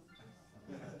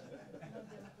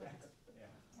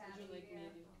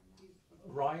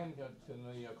 Ryan, can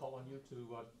they call on you to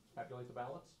tabulate the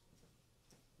ballots?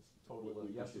 Total of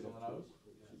yeses and the noes?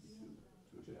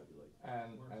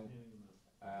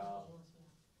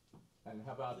 And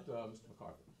how about Mr.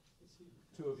 McCarthy?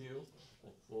 2 of you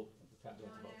will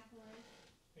tabulate the vote.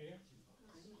 Here?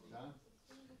 John?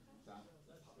 John?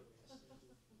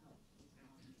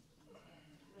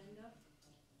 Linda?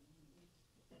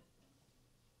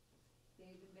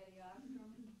 Dave and Betty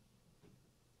Ostrom?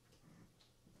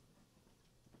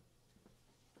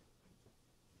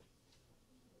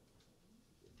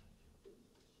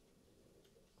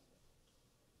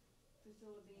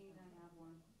 Priscilla Bean, I have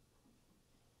one.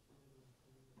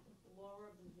 Laura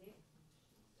Bezek.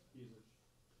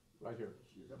 Right here,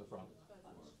 in the front.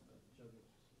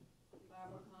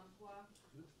 Barbara Comstois.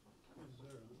 Is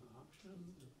there an option?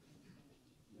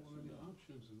 What are the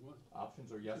options and what? Options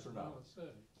are yes or no. What does it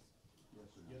say?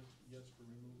 Yes for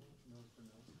removal, no for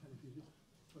no.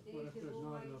 But what if there's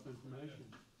not enough information?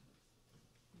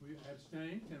 We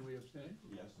abstain, can we abstain?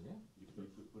 Yes, Yeah. you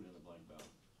could put in a blank ballot.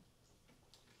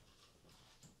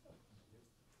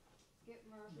 Skip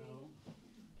Murphy. No,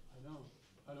 I don't.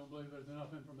 I don't believe there's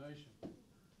enough information.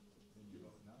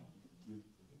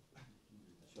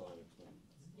 Shall I explain?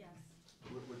 Yes.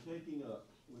 We're taking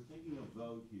a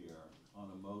vote here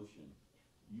on a motion.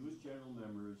 You as general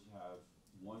members have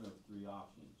one of three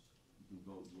options. You can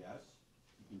vote yes,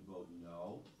 you can vote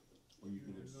no, or you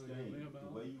can You're gonna abstain. give me a The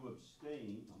ballot? way you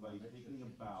abstain is by taking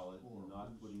a ballot and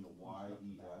not putting a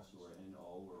Y-E-S or an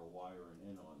N-O or a Y or an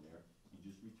N on there. You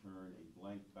just return a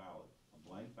blank ballot. A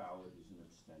blank ballot is an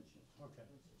abstention. Okay.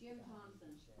 Jim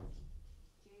Thompson.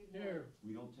 Jay Wood. Here.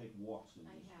 We don't take walks in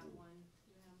I this have group. one.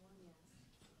 You have one, yes.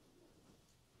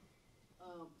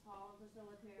 Paula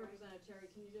Priscilla Terry. Representative Terry,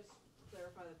 can you just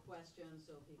clarify the question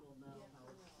so people know how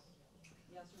it's,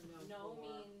 yes or no? No for-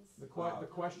 means. The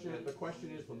question is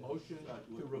the motion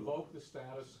to revoke the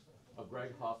status of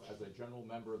Gregg Hough as a general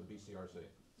member of the BCRC.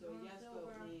 So a yes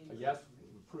vote means. A yes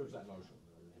approves that motion.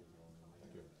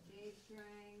 Thank you. Dave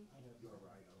Strang.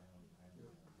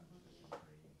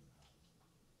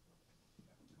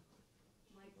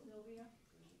 Mike Sylvia.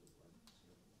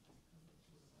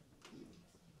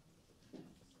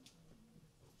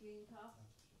 Gene Tuff.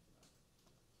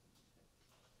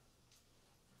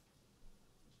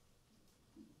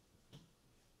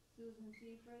 Susan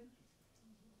Seaford.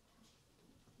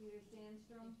 Peter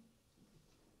Sandstrom.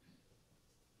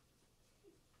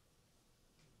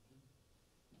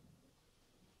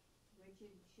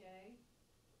 Richard Shea.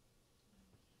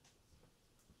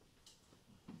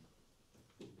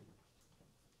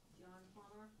 John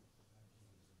Plummer.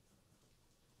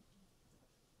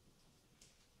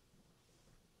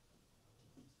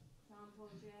 Tom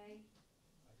Poche.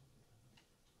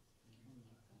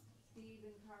 Steve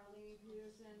and Carlene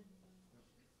Peterson.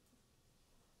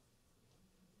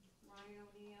 Ryan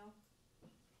O'Neill.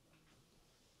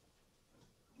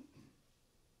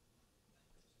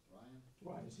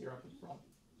 Ryan's here up in front.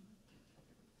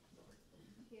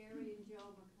 Carrie and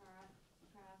Joe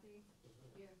McCarthy.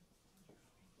 Here.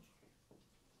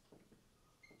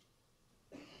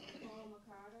 Paul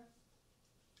McCarter.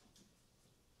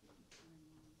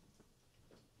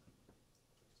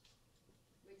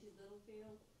 Richard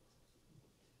Littlefield.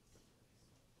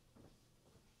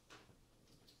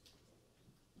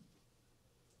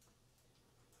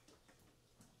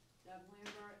 Doug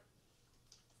Lambert.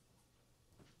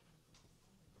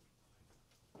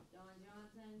 Don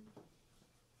Johnson.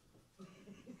 I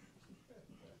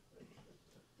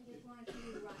just wanna see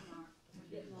you run, Mark. We're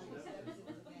getting all this evidence,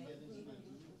 okay?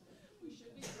 We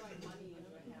should be throwing money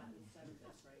into a hat instead of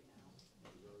this right now.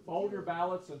 Fold your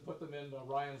ballots and put them in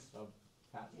Ryan's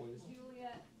hat, please.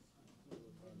 Juliet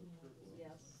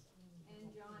Yes.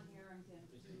 and John Harrington.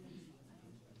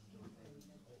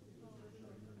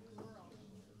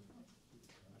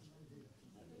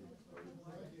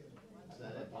 Is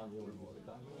that it? Don Ewing, is it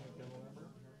Don Ewing a general member?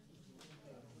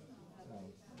 No,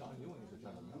 Don Ewing is a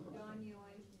general member. Don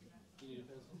Ewing. You need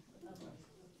a pencil?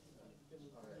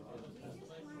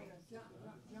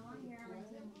 John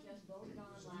Harrington was just voted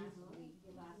on last month.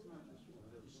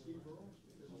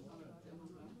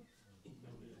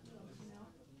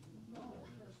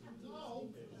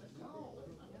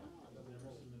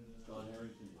 John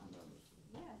Harrington is a member.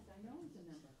 Yes, I know he's a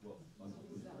member. Well, Well,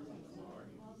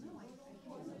 no, I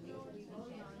told him we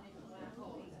voted on it last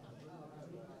week.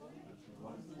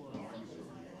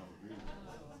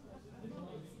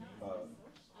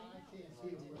 I can't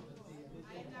hear what the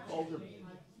damn. Folder.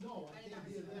 No, I can't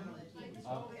hear them.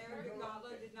 Erica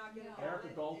Gottler did not get a ballot. Erica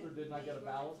Golter did not get a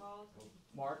ballot.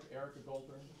 Mark, Erica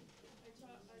Golter. I'm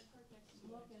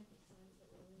looking.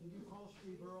 Did you call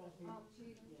Steve Earl? Oh,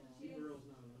 she Steve didn't, Earl's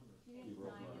not a member. she didn't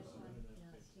sign this one.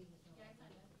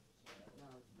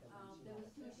 There was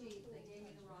two sheets, they gave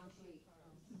me the wrong sheet.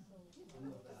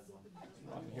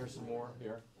 Here's some more,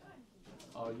 here.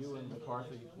 You and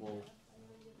McCarthy will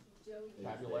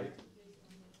tabulate.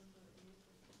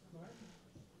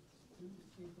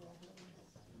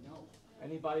 No.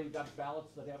 Anybody got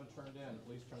ballots that haven't turned in, at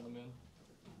least turn them in.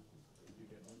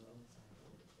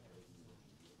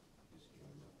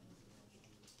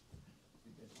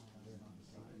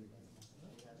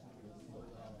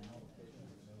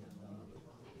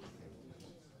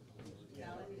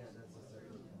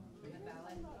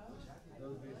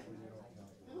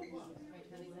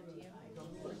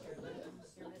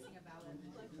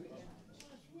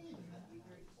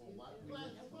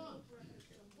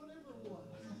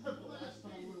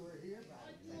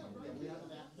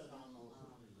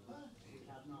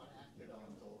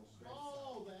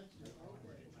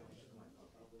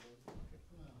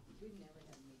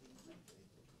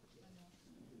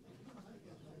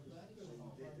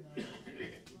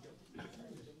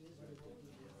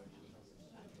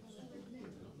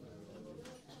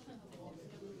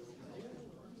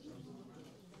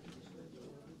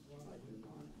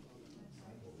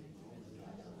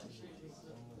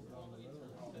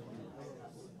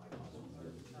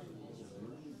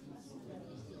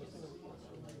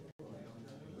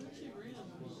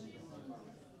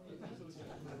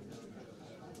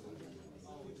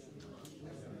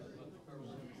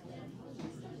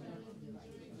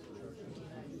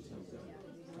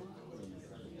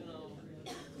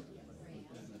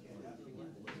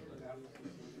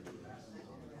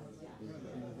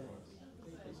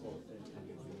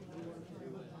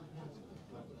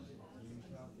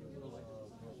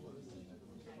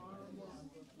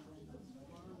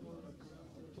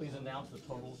 Please announce the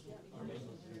totals for me.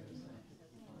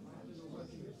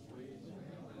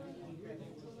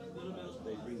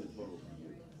 They bring the total.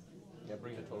 Yeah,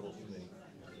 bring the totals to me.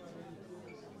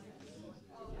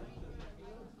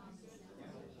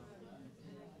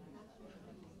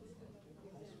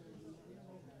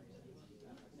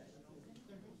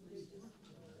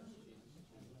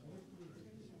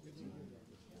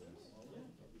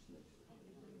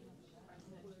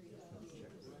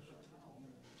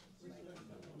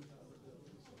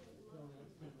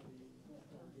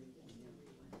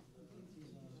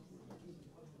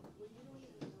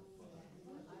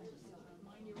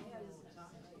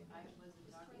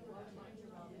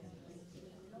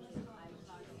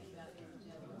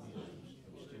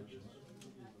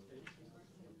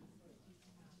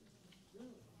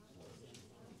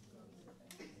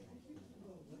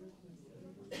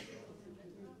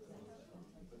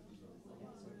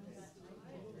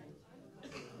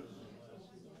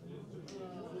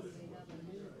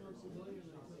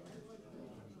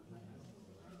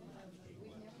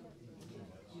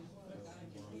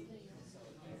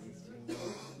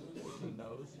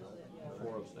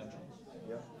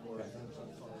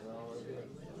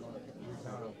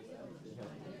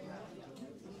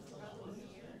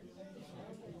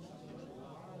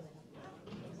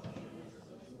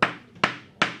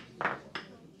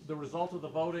 The result of the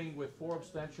voting with 4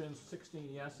 abstentions,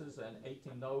 16 yeses, and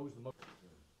 18 noes.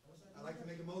 I'd like to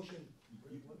make a motion.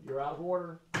 You're out of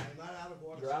order. I'm not out of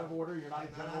order. You're out of order. You're not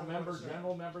a general member. Sir.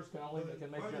 General members can only For the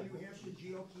make. New Hampshire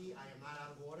GOP, I am not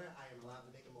out of order. I am allowed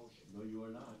to make a motion. No, you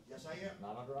are not. Yes, I am.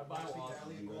 Not under our Can I speak bylaws. to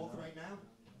Elliot Gold right now?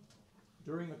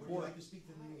 During the Would you court. like to speak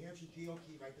to the New Hampshire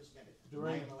GOP right this minute?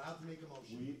 During- I am allowed to make a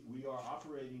motion. We are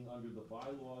operating under the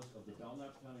bylaws of the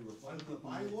Belknap County Under Republican. the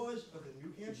bylaws of the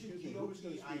New Hampshire Excuse me, who's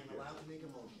gonna GOP, I am speak here? allowed to make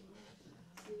a motion.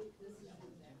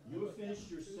 You have finished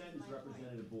your sentence,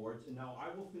 Representative Boards, and now I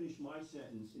will finish my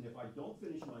sentence, and if I don't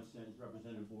finish my sentence,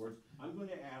 Representative Boards, I'm going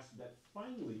to ask that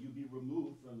finally you be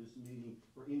removed from this meeting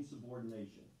for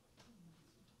insubordination.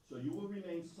 So you will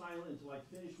remain silent until I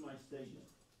finish my statement.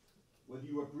 Whether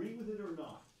you agree with it or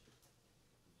not,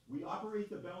 we operate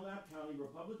the Belknap County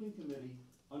Republican Committee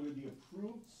under the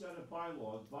approved set of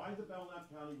bylaws by the Belknap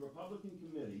County Republican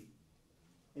Committee.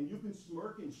 And you can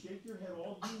smirk and shake your head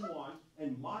all you want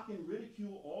and mock and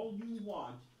ridicule all you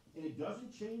want, and it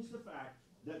doesn't change the fact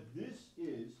that this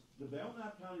is the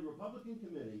Belknap County Republican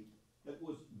Committee that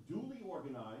was duly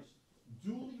organized,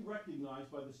 duly recognized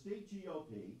by the state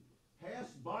GOP,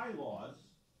 passed bylaws,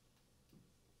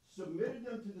 submitted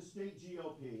them to the state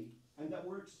GOP, and that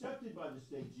were accepted by the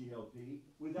state GOP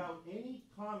without any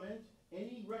comment,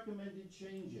 any recommended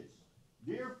changes.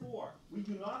 Therefore, we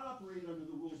do not operate under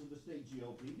the rules of the state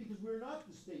GOP because we're not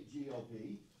the state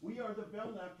GOP. We are the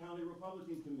Belknap County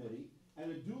Republican Committee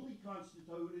and a duly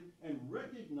constituted and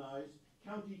recognized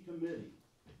county committee.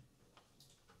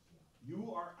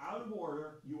 You are out of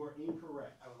order. You are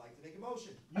incorrect. I would like to make a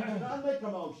motion. You cannot make a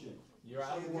motion. You're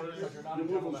out of order because you're not a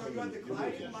Remove general him. So you have member.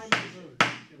 declined my motion.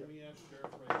 Can we ask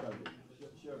Sheriff Wright?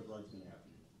 Sheriff Wright's gonna have to.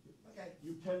 Okay.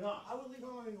 You cannot. I will leave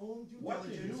on my own due What do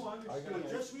diligence. you understand?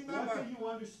 Just remember, What do you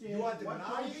understand? you are What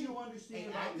denying don't you understand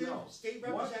an about active no? state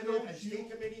What representative don't and you-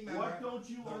 state committee member What don't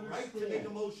you the understand? right to make a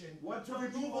motion What to don't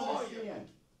remove you all of you. understand?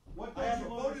 What I don't have you a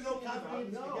vote of no understand about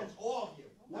confidence no? against all of you.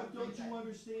 What don't you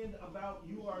understand about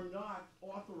you are not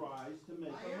authorized to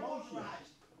make I a am motion?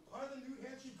 authorized, part of the New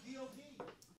Hampshire GOP.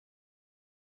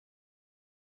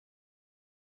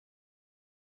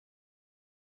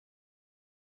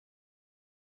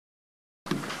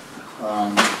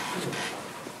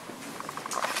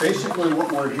 Basically,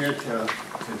 what we're here to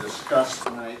discuss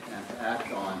tonight and to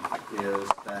act on is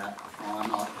that on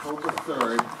October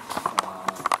 3rd,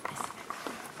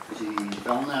 the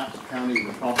Belknap County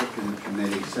Republican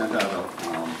Committee sent out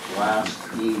a blast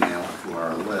email to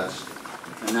our list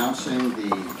announcing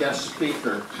the guest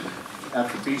speaker at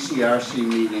the BCRC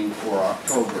meeting for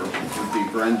October would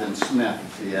be Brendan Smith,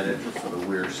 the editor for the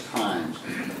Weirs Times.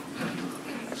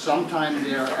 Sometime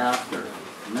thereafter,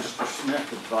 Mr.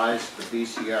 Smith advised the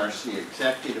BCRC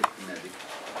Executive Committee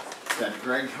that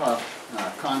Gregg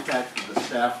Hough contacted the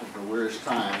staff of the Weirs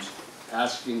Times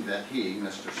asking that he,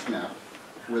 Mr. Smith,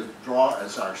 withdraw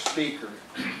as our speaker.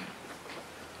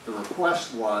 The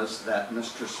request was that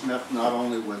Mr. Smith not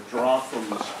only withdraw from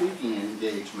the speaking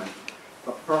engagement,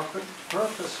 but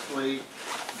purposefully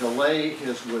delay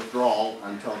his withdrawal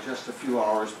until just a few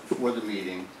hours before the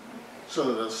meeting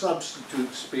so that a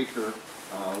substitute speaker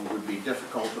would be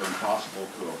difficult or impossible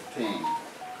to obtain.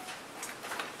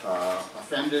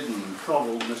 offended and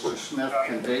troubled, Mr. Smith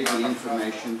conveyed the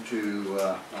information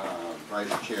to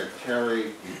Vice Chair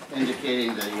Terry,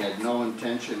 indicating that he had no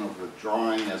intention of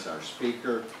withdrawing as our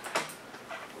speaker.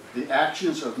 The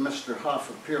actions of Mr. Hough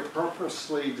appear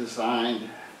purposely designed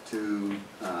to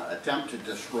attempt to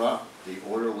disrupt the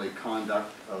orderly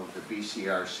conduct of the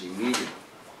BCRC meeting.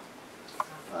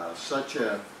 Such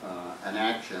an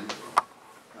action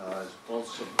is both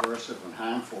subversive and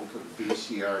harmful to the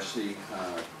BCRC.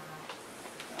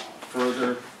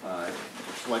 Further, it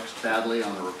reflects badly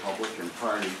on the Republican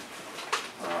Party.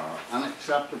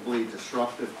 Unacceptably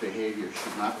disruptive behavior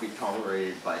should not be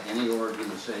tolerated by any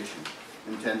organization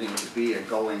intending to be a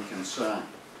going concern.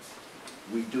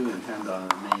 We do intend on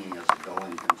remaining as a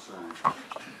going concern.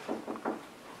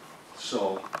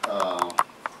 So,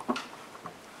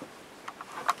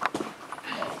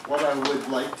 what I would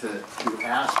like to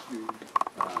ask you,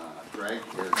 Greg,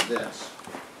 is this.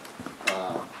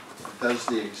 Does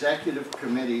the Executive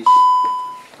Committee's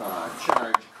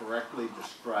charge correctly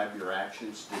describe your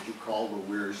actions? Did you call the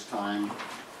Weirs Time?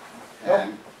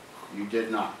 And you did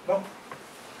not? No.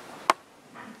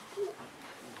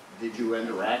 Did you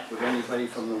interact with anybody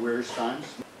from the Weirs Times?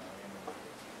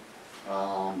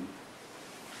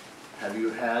 Have you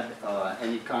had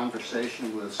any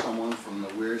conversation with someone from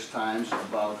the Weirs Times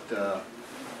about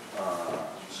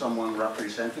someone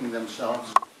representing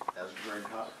themselves as Gregg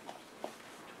Hough?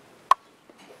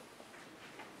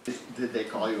 Did they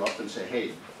call you up and say,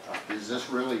 hey, is this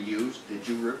really you? Did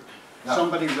you, No.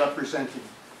 Somebody represented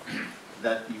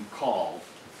that you called,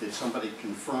 did somebody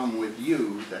confirm with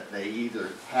you that they either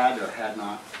had or had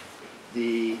not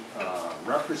the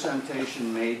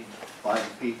representation made by the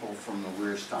people from the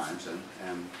Weirs Times,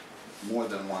 and more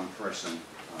than one person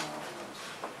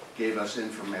gave us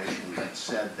information that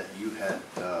said that you had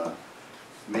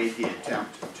made the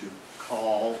attempt to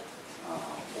call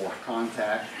or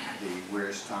contact the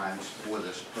Weirs Times for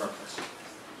this purpose.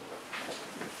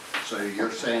 So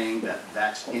you're saying that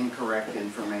that's incorrect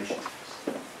information.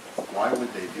 Why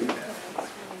would they do that?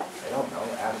 I don't know,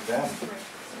 ask them.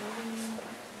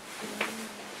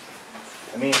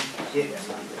 I mean,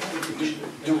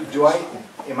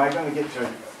 am I gonna get to,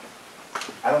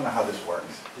 I don't know how this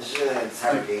works. This is an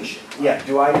interrogation. Yeah,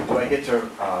 do I get to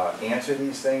answer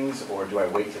these things, or do I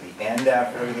wait to the end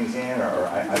after everything's in, or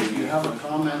If you have a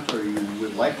comment or you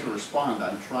would like to respond,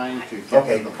 I'm trying to get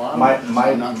Okay, to the bottom my- of this.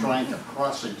 I'm not trying to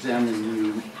cross-examine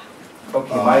you.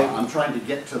 Okay, I'm trying to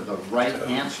get to the right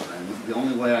answer, and the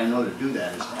only way I know to do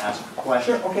that is to ask a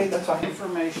question. Sure, okay, that's fine.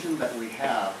 Information that we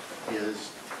have is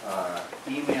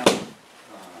email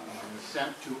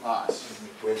sent to us.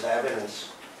 Where's the evidence?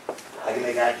 I can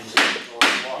make accusations.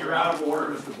 You're out of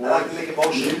order, Mr. I'd like to make a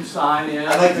motion. You didn't sign in.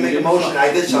 I'd like to make a motion.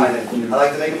 I did sign it. I'd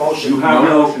like to make a motion. You have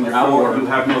You're out of order. you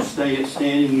have no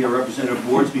standing here representative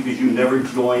boards because you never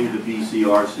joined the BCRC. I'm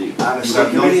a You have no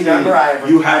subcommittee standing- member. I have.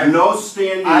 You have no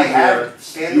standing I here. have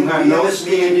standing You have to be in no this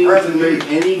meeting standing to presently.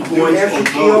 make any New voice or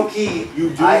Hampshire vote. GOP. You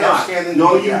do I have not. standing to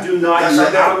No, do you that. do not. Yes, You're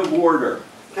I do. out of order.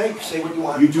 Okay, say what you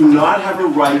want. You do not have a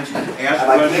right to ask I'd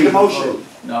like to questions. make a and motion. vote.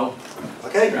 No.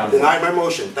 Okay, deny my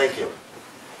motion. Thank you.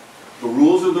 The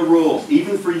rules are the rules,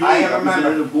 even for you, I am a member.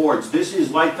 representative boards. This is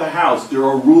like the House. There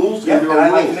are rules Yep, and there and are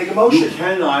I'd like rules. to make a motion. You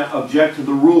cannot object to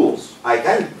the rules. I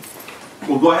can.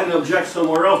 Well, go ahead and object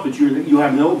somewhere else, but you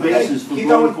have no basis for keep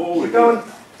going going, forward. keep going.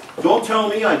 Don't tell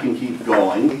me I can keep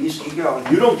going. Please keep going.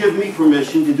 You don't give me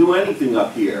permission to do anything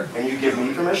up here. And you give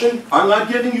me permission? I'm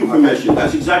not giving you permission.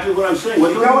 That's exactly what I'm saying. What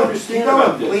Keep don't you going, understand keep going,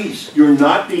 about this? please. You're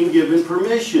not being given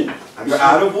permission. I'm You're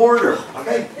sorry. out of order.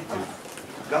 Okay.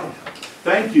 Go.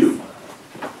 Thank you.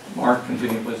 Mark,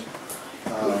 continue, please.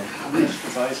 Mr.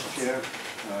 Vice Chair,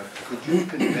 could you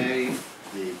convey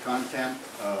the content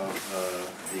of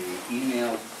the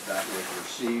email that was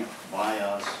received by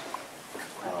us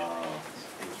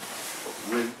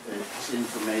with its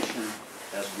information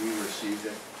as we received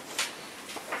it?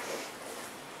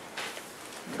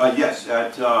 Yes,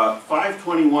 at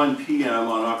 5:21 p.m.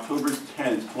 on October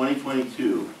 10th,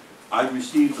 2022, I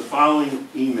received the following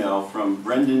email from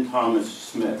Brendan Thomas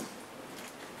Smith.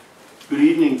 Good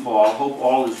evening, Paul. Hope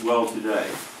all is well today.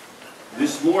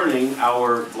 This morning,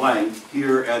 our blank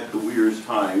here at the Weirs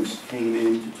Times came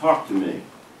in to talk to me.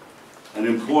 An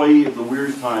employee of the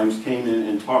Weirs Times came in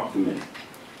and talked to me.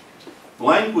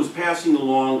 Blank was passing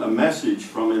along a message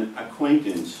from an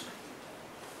acquaintance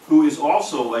who is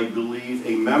also, I believe,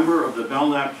 a member of the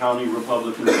Belknap County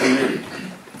Republican Committee.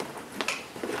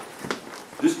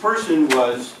 This person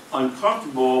was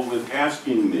uncomfortable with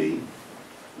asking me,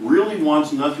 really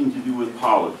wants nothing to do with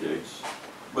politics,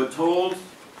 but told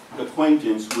the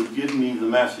acquaintance would give me the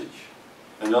message.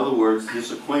 In other words,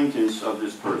 this acquaintance of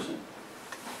this person.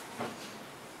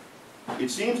 It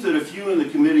seems that a few in the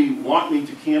committee want me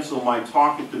to cancel my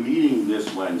talk at the meeting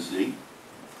this Wednesday.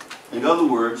 In other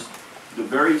words, the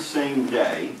very same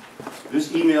day.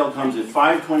 This email comes at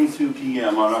 5:22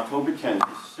 p.m. on October 10th,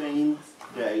 the same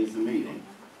day as the meeting.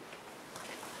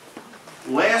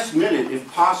 Last minute, if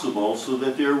possible, so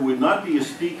that there would not be a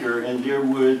speaker and there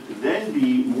would then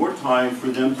be more time for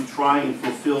them to try and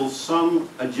fulfill some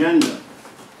agenda.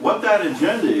 What that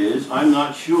agenda is, I'm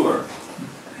not sure.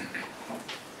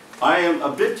 I am a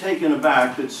bit taken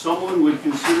aback that someone would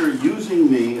consider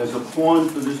using me as a pawn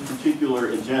for this particular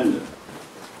agenda.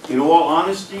 In all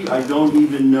honesty, I don't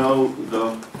even know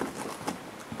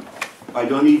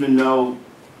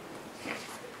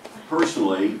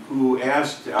personally who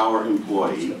asked our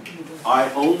employee.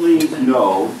 I only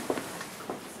know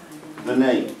the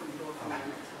name.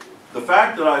 The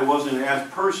fact that I wasn't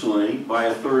asked personally by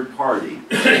a third party,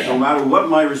 no matter what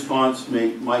my response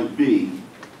might be,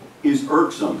 is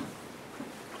irksome.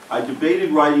 I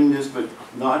debated writing this, but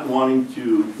not wanting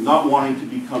to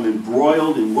become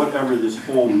embroiled in whatever this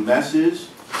whole mess is.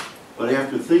 But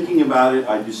after thinking about it,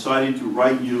 I decided to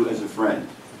write you as a friend.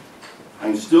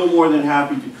 I'm still more than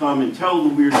happy to come and tell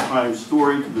the Weirs Time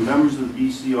story to the members of the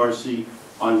BCRC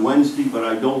on Wednesday, but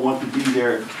I don't want to be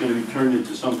there if it's going to be turned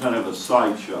into some kind of a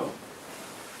sideshow.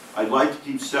 I'd like to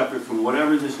keep separate from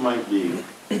whatever this might be.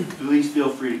 Please feel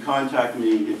free to contact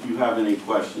me if you have any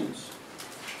questions.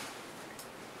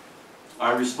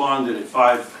 I responded at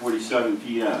 5:47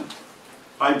 p.m.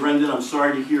 Hi Brendan, I'm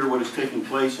sorry to hear what has taken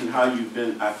place and how you've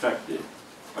been affected.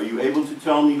 Are you able to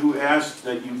tell me who asked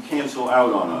that you cancel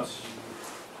out on us?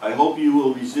 I hope you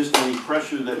will resist any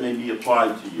pressure that may be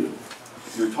applied to you.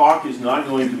 Your talk is not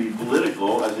going to be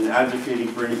political as in advocating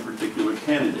for any particular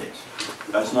candidate.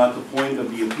 That's not the point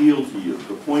of the appeal to you.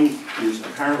 The point is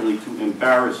apparently to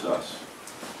embarrass us.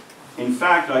 In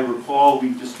fact, I recall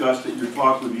we discussed that your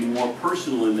talk would be more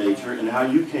personal in nature and how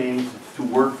you came to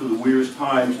work for the Weirs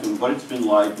Times and what it's been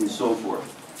like and so forth.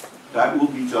 That will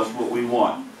be just what we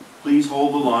want. Please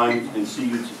hold the line and see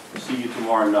you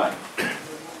tomorrow night.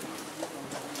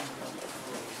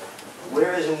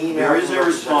 Where is an email? There is a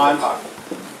response.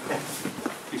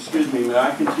 Excuse me, may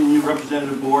I continue,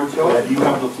 Representative Boards? Go ahead. You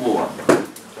have the floor.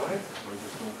 Go ahead.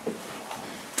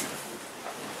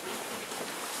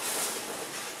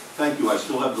 Thank you, I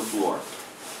still have the floor.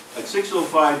 At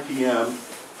 6:05 p.m.,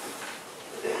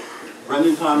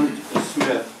 Brendan Thomas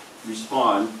Smith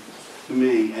responded to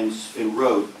me and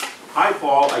wrote, "Hi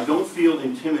Paul, I don't feel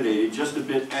intimidated, just a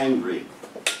bit angry.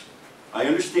 I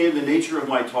understand the nature of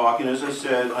my talk, and as I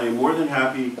said, I am more than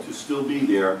happy to still be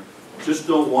there, just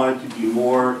don't want it to be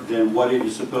more than what it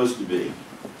is supposed to be.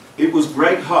 It was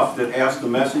Gregg Hough that asked the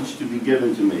message to be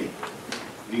given to me.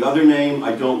 The other name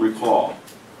I don't recall.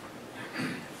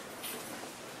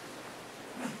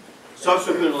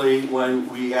 Subsequently, when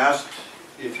we asked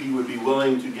if he would be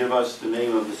willing to give us the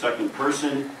name of the second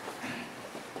person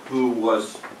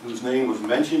whose name was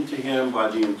mentioned to him by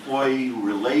the employee who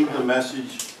relayed the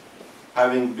message,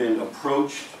 having been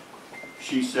approached,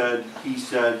 he said,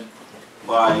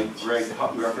 by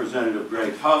Representative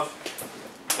Gregg Hough,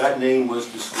 that name was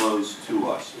disclosed to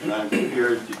us. And I'm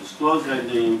prepared to disclose that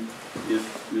name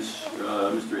if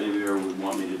Mr. Avier would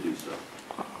want me to do so.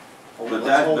 But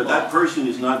that person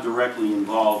is not directly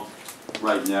involved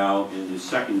right now and is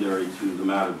secondary to the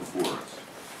matter before us.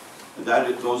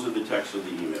 Those are the texts of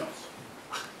the emails.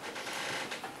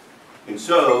 And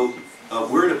so, I'm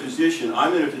in a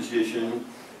position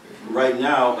right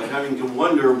now of having to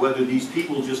wonder whether these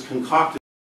people just concocted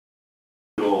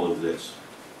all of this.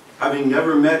 Having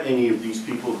never met any of these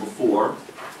people before,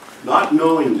 not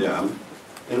knowing them,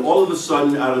 and all of a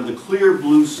sudden, out of the clear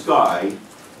blue sky,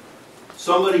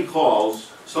 somebody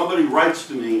writes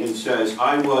to me and says,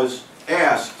 I was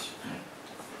asked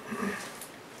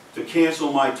to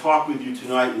cancel my talk with you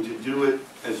tonight and to do it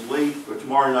as late, or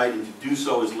tomorrow night, and to do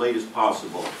so as late as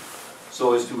possible,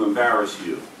 so as to embarrass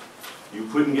you. You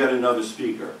couldn't get another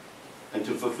speaker, and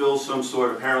to fulfill some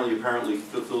sort, apparently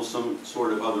fulfill some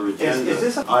sort of other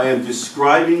agenda. I am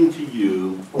describing to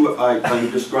you,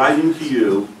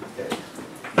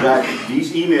 that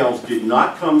these emails did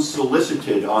not come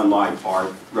solicited on my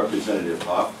part, Representative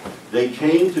Hough. They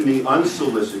came to me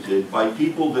unsolicited by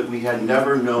people that we had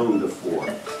never known before.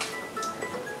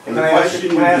 And the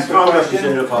question would become,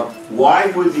 Representative Hough, why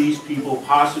would these people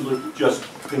possibly just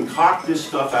concoct this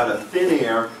stuff out of thin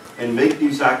air and make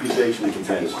these accusations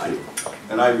against you?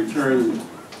 And I return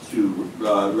to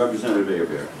Representative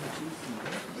Avier.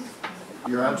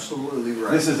 You're absolutely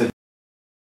right. This is a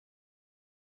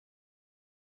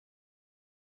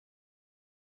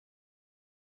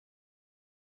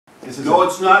is No, a,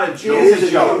 it's not a joke. it is a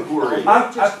It's joke. inquiry.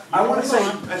 I want to say,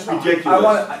 That's I ridiculous.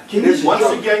 want, can you, Once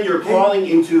again, you're calling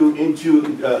into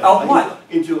what?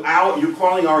 Into you're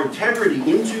calling our integrity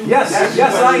into. Yes, This is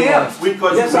yes, what I you am. want.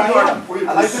 Because Yes, I am. we're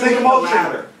I'd like to make a pursuing motion.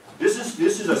 matter.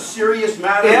 This is a serious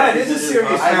matter. Yeah, it is a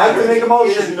serious I'd matter. like to make a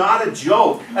motion. It is not a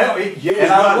joke.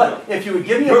 If you would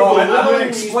give me a You're moment, I'm going to belittling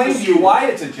explain these to you why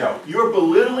it's a joke. You're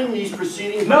belittling these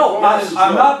proceedings. by No, calling this a I'm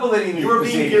joke. not belittling these You're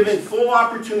proceedings. being given full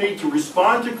opportunity to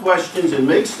respond to questions and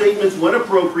make statements when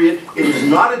appropriate. It is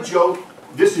not a joke.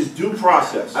 This is due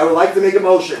process. I would like to make a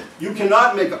motion. You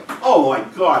cannot make a, oh my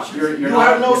gosh, you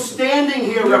have no standing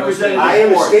here representing the I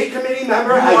am a board. state committee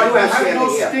member, I do have standing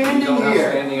no here.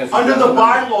 standing here. Under the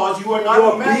bylaws, you are not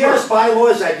Your a member. BS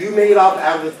bylaws that you made up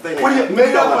out of the thing. What do you,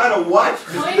 made up out of what?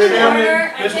 Point of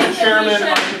order, I think Mr. that we Chairman, should.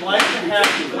 I would like to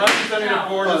have the representative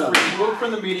board is removed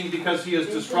from the meeting because he is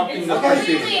disrupting the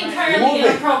Completely proceedings. entirely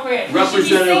inappropriate. We should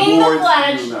be Representative saying the Ward's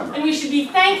pledge, new member. and we should be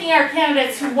thanking our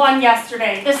candidates who won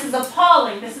yesterday. This is appalling.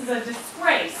 This is a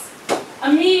disgrace.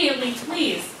 Immediately,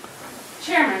 please,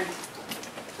 Chairman,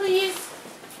 please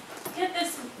get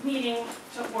this meeting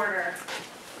to order.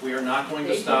 We are not going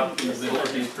to stop in the middle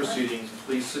of these proceedings.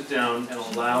 Please sit down and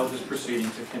allow this proceeding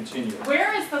to continue.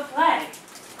 Where is the flag?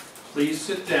 Please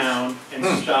sit down and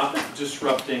stop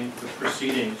disrupting the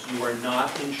proceedings. You are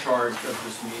not in charge of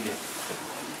this meeting.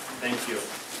 Thank you.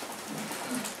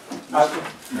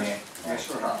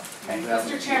 Mr. Hough.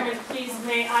 Mr. Chairman, please,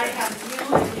 may I have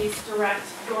you at least direct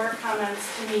your comments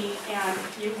to me, and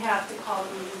if you have to call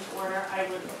the meeting to order, I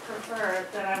would prefer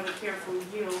that I would hear from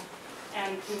you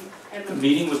and The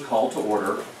meeting was called to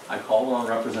order. I called on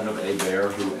Representative Bear,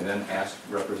 who and then asked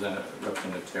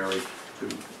Representative Terry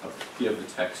to give the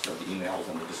text of the emails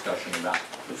and the discussion about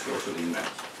the source of the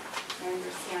emails. I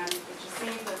understand, it just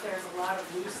seems that there's a lot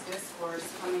of loose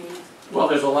discourse coming. Well,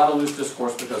 there's a lot of loose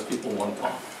discourse because people want to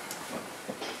talk.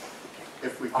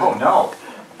 If we Oh, could, no.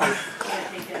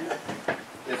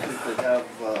 if we could have,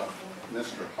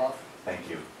 Mr. Hough, Thank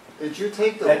you. did you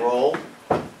take the That- roll?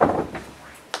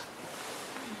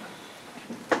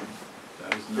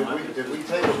 That is not. Did we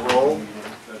take a roll?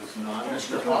 That is not.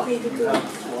 Mr. Hough, you have the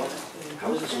floor.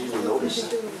 How is this even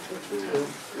noticed? It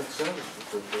says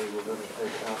that they were gonna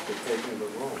take, after taking the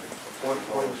roll. What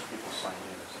people sign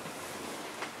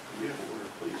in? We have order,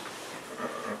 please.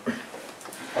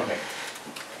 Okay.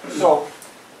 So,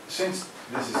 since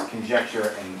this is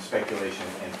conjecture and speculation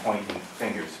and pointing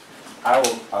fingers, I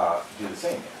will do the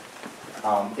same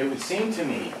here. It would seem to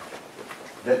me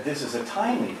that this is a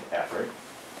timely effort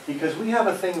because we have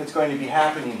a thing that's going to be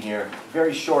happening here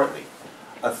very shortly,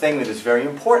 a thing that is very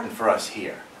important for us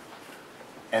here,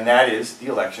 and that is the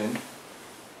election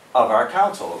of our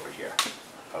council over here.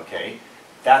 Okay?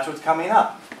 That's what's coming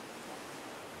up.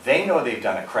 They know they've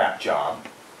done a crap job,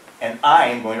 and I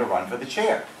am going to run for the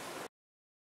chair.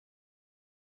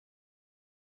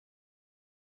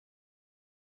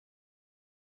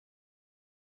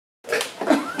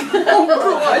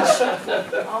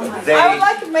 They, I would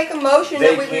like to make a motion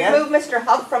that we can't. remove Mr.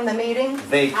 Huff from the meeting.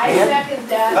 they I can't. second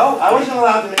that. No, I wasn't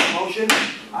allowed to make a motion.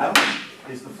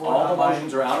 Is the floor All not the mine?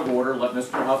 motions are out of order. Let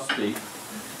Mr. Huff speak.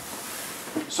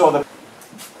 So the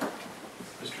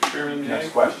Mr. Chairman, may I Next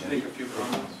question. make a few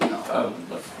comments?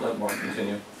 Let's let Mark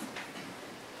continue.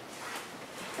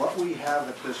 What we have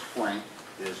at this point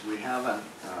is we have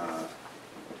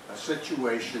a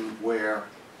situation where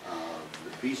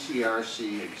the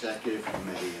BCRC Executive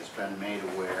Committee has been made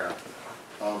aware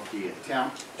of the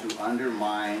attempt to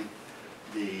undermine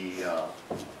the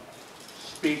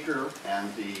speaker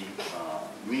and the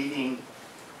meeting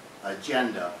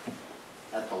agenda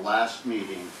at the last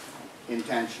meeting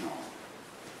intentionally.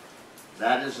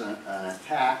 That is an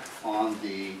attack on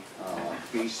the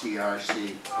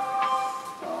BCRC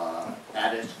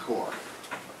at its core.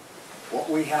 What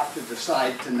we have to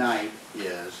decide tonight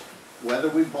is whether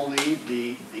we believe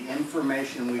the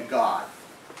information we got,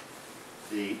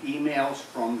 the emails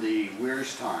from the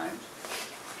Weirs Times,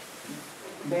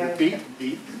 the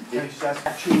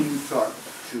action you took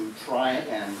to try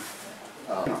and,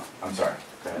 I'm sorry.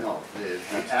 Go ahead. no,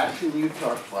 the action you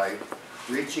took by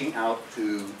reaching out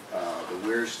to the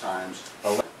Weirs Times.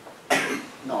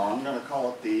 No, I'm gonna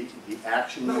call it the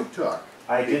action you took.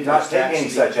 I did because not take that's any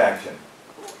the- such action.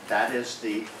 That is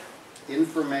the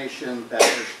information that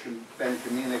has been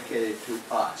communicated to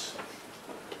us.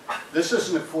 This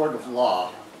isn't a court of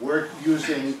law. We're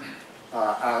using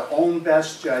our own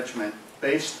best judgment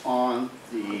based on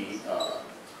the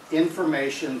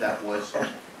information that was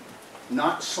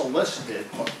not solicited,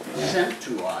 but sent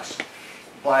to us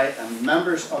by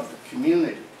members of the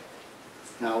community.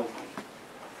 Now,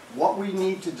 what we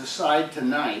need to decide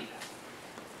tonight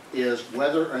is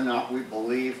whether or not we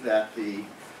believe that the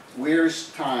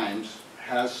Weirs Times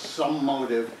has some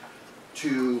motive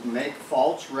to make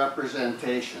false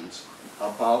representations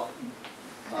about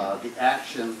the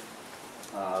action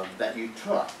that you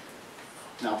took.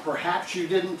 Now, perhaps you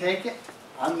didn't take it.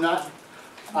 I'm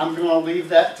going to leave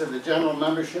that to the general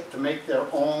membership to make their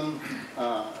own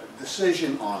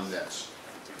decision on this.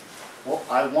 What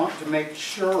I want to make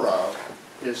sure of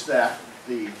is that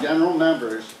the general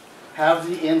members have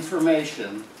the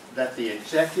information that the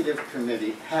executive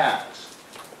committee has.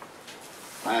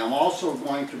 I am also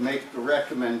going to make the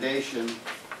recommendation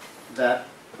that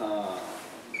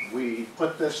we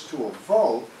put this to a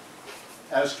vote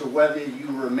as to whether you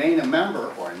remain a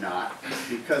member or not,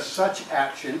 because such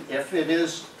action, if it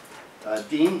is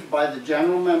deemed by the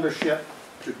general membership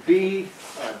to be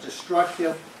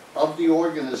destructive of the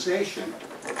organization,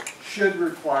 should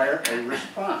require a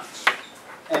response.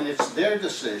 And it's their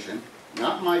decision,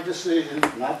 not my decision,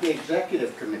 not the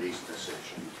executive committee's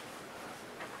decision,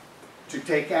 to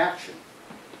take action.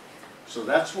 So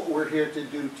that's what we're here to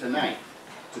do tonight,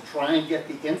 to try and get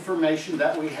the information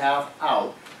that we have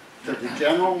out to the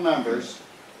general members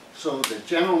so the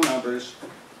general members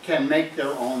can make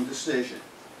their own decision.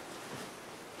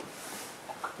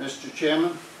 Mr.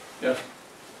 Chairman? Yes.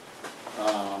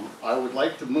 I would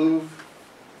like to move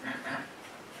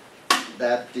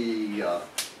that the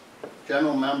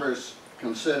general members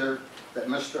consider that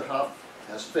Mr. Hough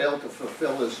has failed to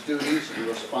fulfill his duties and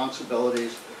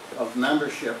responsibilities of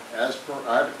membership as per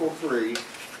Article 3,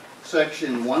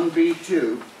 Section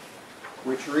 1B2,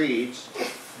 which reads,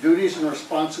 duties and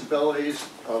responsibilities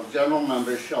of general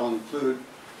members shall include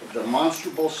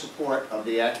demonstrable support of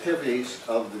the activities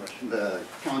of the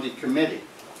county committee.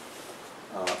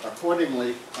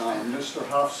 Accordingly, Mr.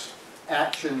 Hough's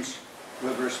actions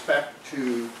with respect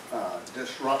to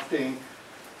disrupting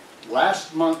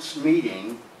last month's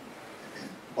meeting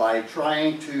by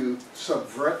trying to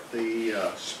subvert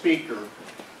the speaker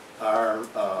are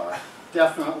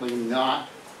definitely not.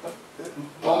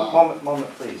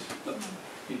 Moment, please.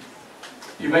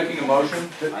 You making a motion?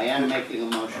 I am making a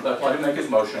motion. Let him make his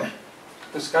motion.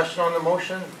 Discussion on the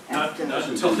motion? Not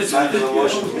until this this is the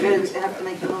motion. You have to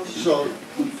make the motion. So,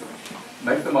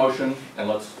 make the motion and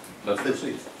let's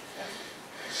proceed.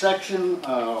 Section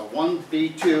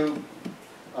 1B2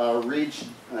 reads,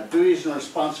 duties and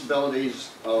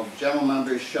responsibilities of general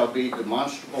members shall be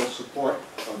demonstrable support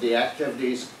of the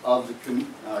activities of the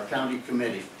county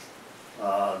committee.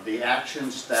 The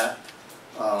actions that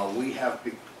we have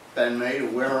been made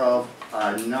aware of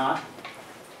are not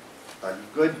a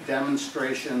good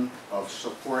demonstration of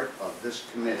support of this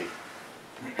committee.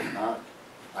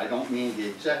 I don't mean the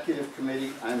executive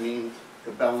committee, I mean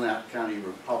the Belknap County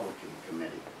Republican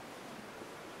Committee.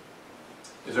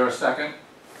 Is there a second?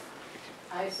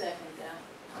 I second that.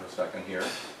 A second here.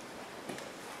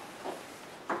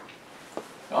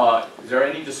 Is there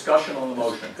any discussion on the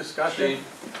motion? Discussion?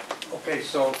 Okay,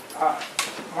 so I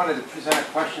wanted to present a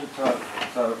question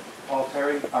to Paul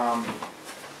Terry.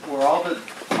 Were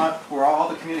all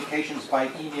the communications by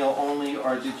email only,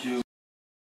 or did you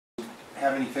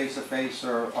have any face-to-face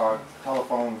or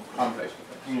telephone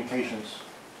communications?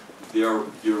 There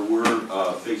were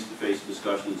face-to-face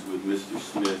discussions with Mr.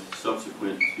 Smith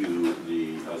subsequent to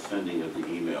the sending of the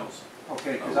emails.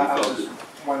 Okay, because I was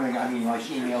just wondering, I mean, like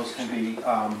emails can be,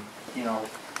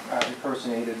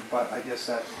 impersonated, but I guess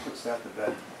that puts that to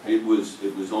bed. It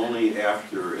was only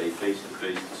after a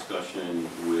face-to-face discussion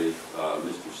with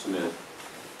Mr. Smith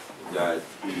that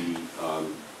he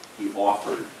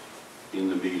offered in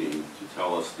the meeting to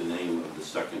tell us the name of the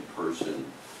second person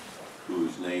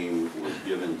whose name was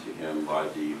given to him by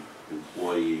the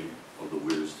employee of the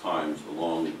Weirs Times,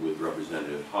 along with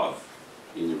Representative Hough,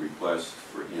 in the request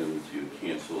for him to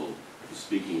cancel the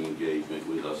speaking engagement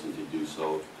with us and to do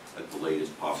so at the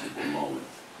latest possible moment.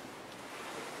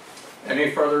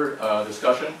 Any further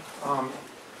discussion? Are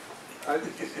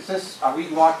we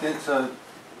locked into,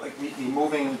 like,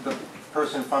 removing the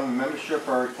person from the membership,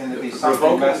 or can it be something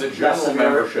Revoking less the general severe?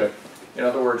 membership. In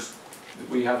other words,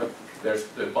 we have there's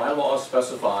the bylaws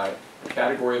specify a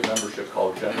category of membership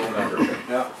called general membership.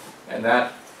 Yeah. And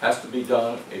that has to be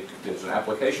done, there's an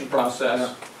application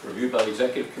process, reviewed by the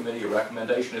executive committee, a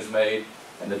recommendation is made,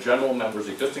 and the general members,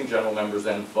 existing general members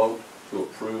then vote to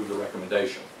approve the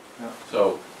recommendation. Yeah.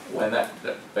 So when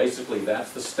basically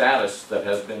that's the status that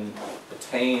has been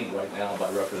attained right now by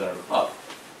Representative Hough.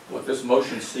 What this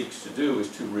motion seeks to do is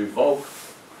to revoke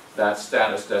that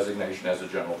status designation as a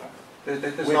general member.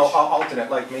 There's no alternate,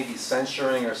 like maybe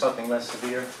censuring or something less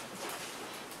severe?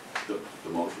 The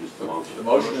motion is the motion. The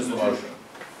motion is the motion.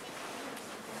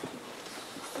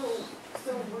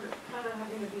 So we're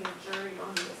gonna be a jury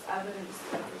on this evidence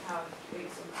that we have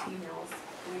based on emails.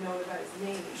 We know the guy's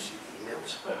name,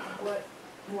 but what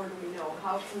more do we know?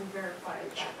 How can we verify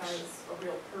that guy's a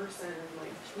real person and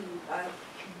like who,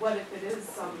 what if it is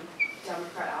some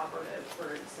Democrat operative, for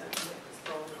instance, like just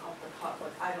thrown off the cuff,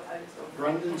 like I just don't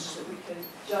know. That we can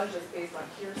judge us based on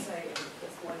hearsay and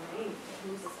this one name.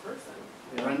 Who's this person?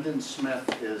 Brendan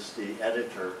Smith is the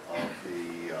editor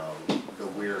of the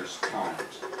Weirs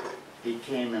Times. He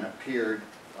came and appeared,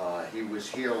 he was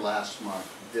here last month,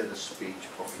 did a speech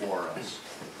before us.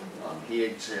 He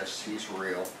exists, he's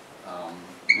real.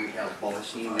 We have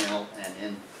both email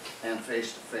and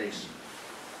face-to-face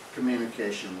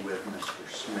communication with Mr.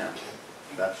 Smith.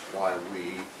 That's why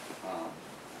we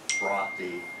brought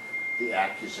the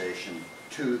accusation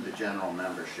to the general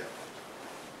membership.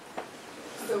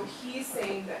 So he's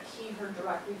saying that he heard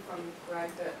directly from Gregg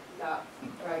that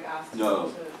Gregg asked him No,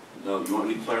 to... no, you want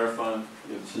me to clarify?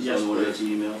 If this Yes, is one of his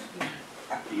please. emails?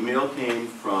 The email came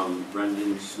from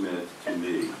Brendan Smith to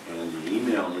me, and the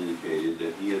email indicated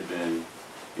that he had been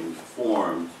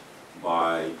informed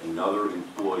by another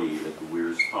employee at the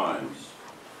Weirs Times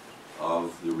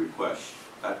of the request.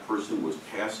 That person was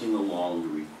passing along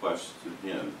the request to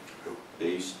him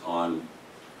based on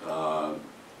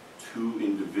two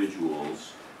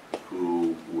individuals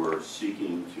who were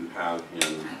seeking to have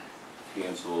him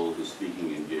cancel the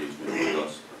speaking engagement with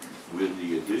us, with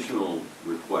the additional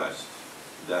request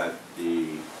that the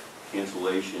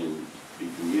cancellation be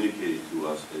communicated to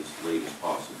us as late as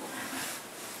possible.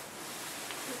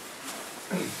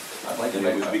 I'd like to And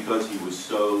make it was a- because he was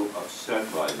so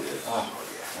upset by this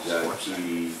that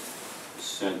he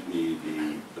sent me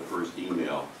the first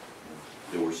email.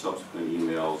 There were subsequent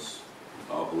emails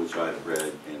which I had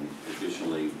read, and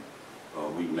additionally,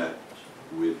 we met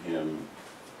with him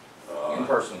In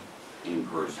person.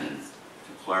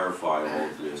 to clarify all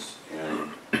of this,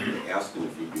 and asked him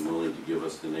if he'd be willing to give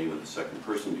us the name of the second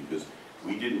person, because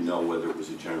we didn't know whether it was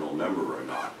a general member or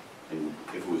not. And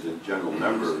if it was a general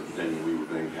member, then we were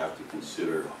going to have to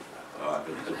consider a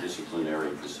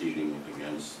disciplinary proceeding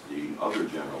against the other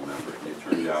general member. And it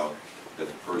turned out that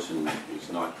the person is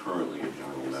not currently a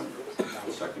general member,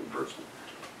 the second person.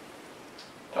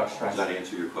 Dr. Strang. Does that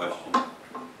answer your question?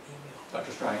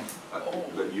 Dr. Strang.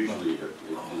 But usually,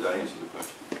 does that answer the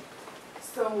question?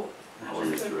 So, I want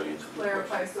to make just sure I to answer the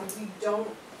clarify, so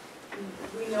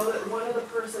we know that one of the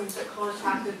persons that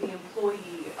contacted the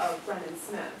employee of Brendan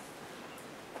Smith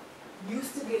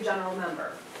used to be a general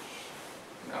member.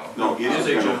 No, he is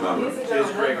a general member. He is a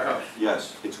general member.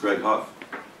 Yes, it's Gregg Hough.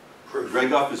 Gregg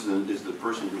Hough is the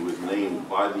person who was named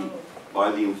by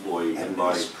the employee and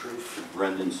by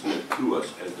Brendan Smith to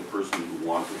us as the person who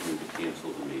wanted him to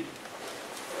cancel the meeting.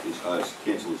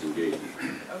 Cancel his engagement.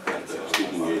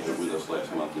 Speaking engagement with us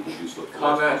last month, and to do so.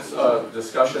 Comments,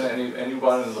 discussion,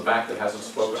 anyone in the back that hasn't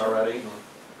spoken already?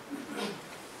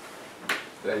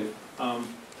 Dave?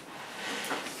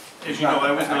 As you know,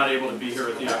 I was not able to be here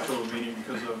at the October meeting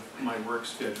because of my work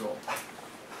schedule.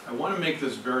 I want to make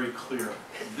this very clear.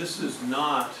 This is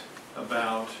not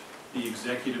about the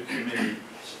executive committee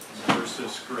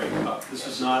versus Gregg Hough. This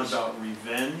is not about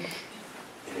revenge.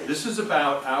 This is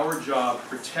about our job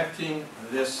protecting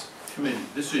this committee.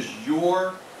 This is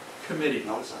your committee.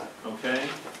 No, it's not. Okay?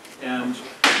 And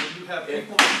you have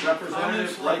people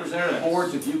Representative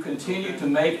Boards, if you continue to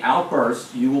make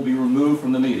outbursts, you will be removed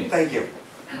from the meeting. Thank you.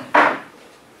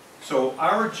 So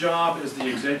our job as the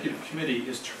executive committee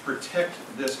is to protect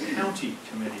this county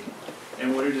committee.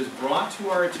 And when it is brought to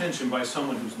our attention by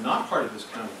someone who's not part of this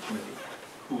county committee,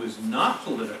 who is not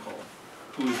political,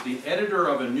 who is the editor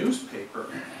of a newspaper,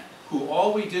 who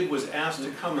all we did was ask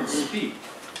to come and speak,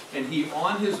 and he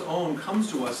on his own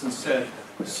comes to us and said,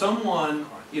 someone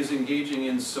is engaging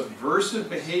in subversive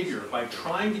behavior by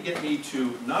trying to get me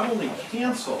to not only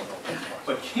cancel,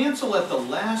 but cancel at the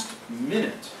last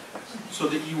minute so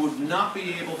that you would not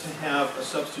be able to have a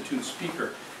substitute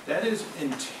speaker. That is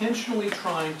intentionally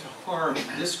trying to harm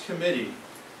this committee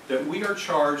that we are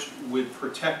charged with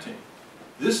protecting.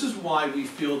 This is why we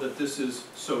feel that this is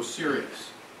so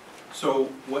serious. So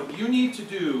what you need to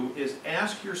do is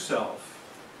ask yourself,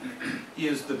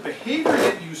 is the behavior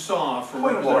that you saw from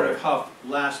Representative Hough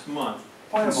last month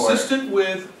consistent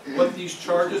with what these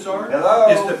charges are? Hello?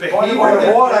 Is the behavior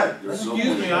that,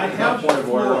 excuse me, I have Point of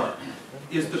order. more.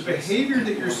 Is the behavior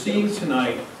that you're seeing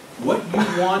tonight what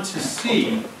you want to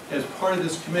see as part of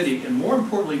this committee, and more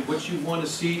importantly, what you want to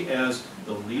see as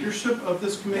the leadership of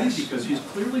this committee, because he's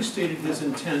clearly stated his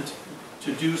intent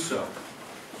to do so.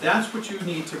 That's what you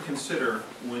need to consider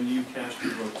when you cast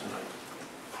your vote tonight.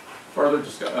 Further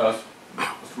discussion,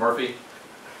 Mr. Murphy?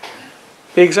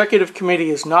 The executive committee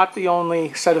is not the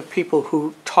only set of people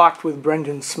who talked with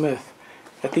Brendan Smith.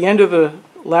 At the end of the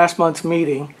last month's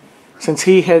meeting, since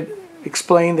he had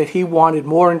explained that he wanted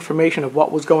more information of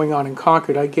what was going on in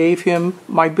Concord, I gave him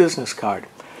my business card.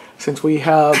 Since we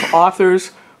have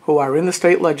authors who are in the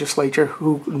state legislature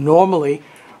who normally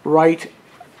write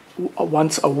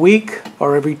once a week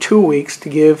or every 2 weeks to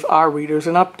give our readers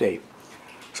an update.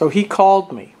 So he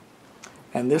called me,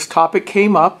 and this topic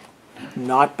came up,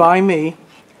 not by me,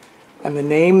 and the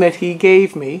name that he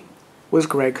gave me was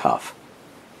Gregg Hough.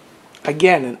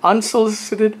 Again, an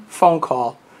unsolicited phone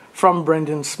call from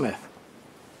Brendan Smith.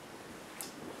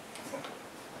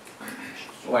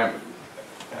 Lambert.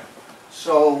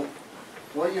 So,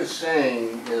 what you're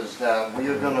saying is that we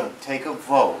are going to take a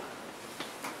vote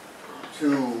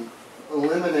to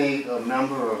eliminate a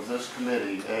member of this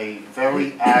committee, a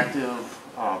very active,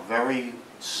 very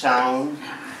sound,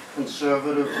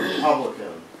 conservative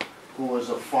Republican, who was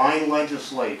a fine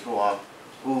legislator,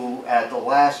 who at the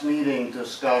last meeting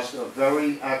discussed a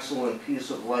very excellent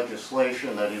piece of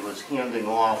legislation that he was handing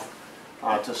off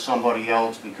to somebody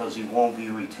else because he won't be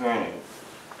returning.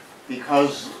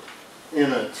 Because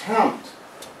an attempt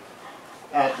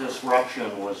at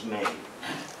disruption was made.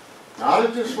 Not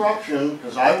a disruption,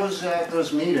 because I was at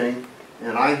this meeting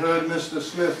and I heard Mr.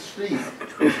 Smith speak.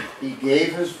 He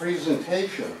gave his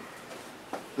presentation.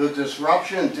 The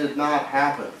disruption did not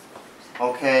happen.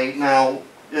 Okay, now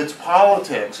it's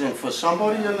politics, and for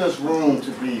somebody in this room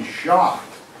to be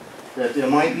shocked that there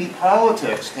might be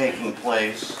politics taking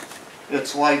place,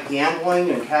 it's like gambling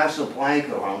in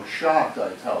Casablanca. I'm shocked,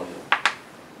 I tell you.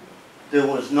 There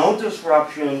was no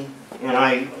disruption, and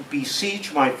I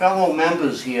beseech my fellow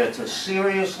members here to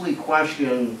seriously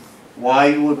question why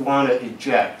you would want to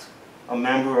eject a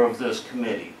member of this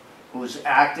committee who's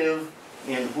active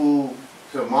and who,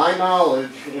 to my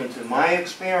knowledge and to my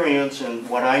experience and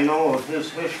what I know of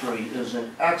his history, is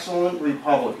an excellent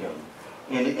Republican.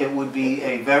 And it would be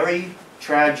a very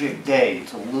tragic day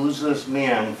to lose this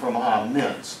man from our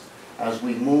midst as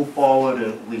we move forward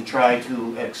and we try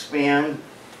to expand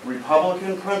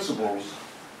Republican principles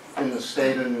in the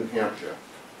state of New Hampshire.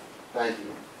 Thank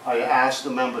you. I ask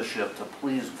the membership to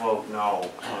please vote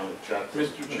no on ejecting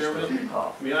Mr. Chairman,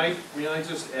 may I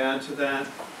just add to that,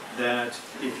 that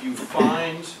if you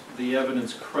find the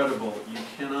evidence credible, you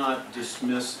cannot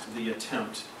dismiss the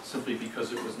attempt simply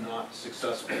because it was not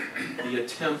successful. The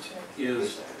attempt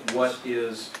is what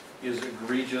is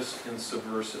egregious and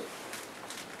subversive.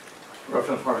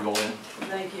 Representative Harvey Golding.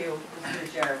 Thank you, Mr.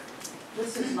 Chair.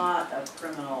 This is not a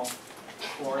criminal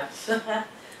court.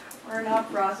 We're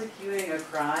not prosecuting a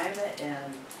crime,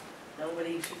 and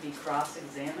nobody should be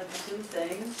cross-examined to do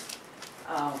things.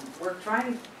 We're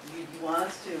trying, you want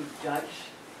us to judge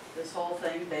this whole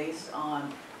thing based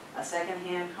on a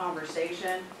secondhand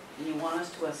conversation, and you want us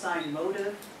to assign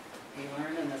motive. We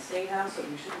learned in the State House that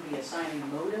we shouldn't be assigning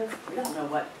motive. We don't know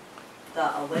what the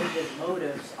alleged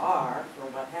motives are for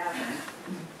what happened.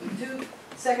 We do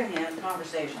secondhand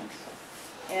conversations.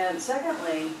 And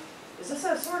secondly, is this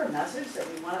a sort of message that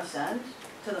we want to send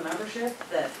to the membership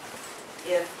that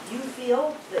if you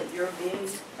feel that you're being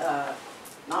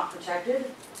not protected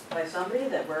by somebody,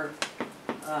 that that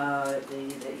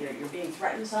you're being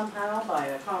threatened somehow by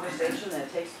a conversation that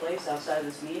takes place outside of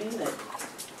this meeting, that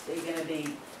you're going to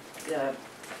be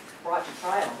brought to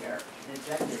trial here,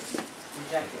 rejected. I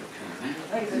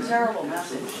think it's a terrible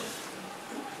message.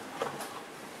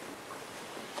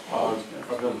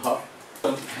 Representative Hough.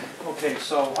 Okay,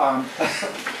 so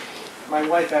my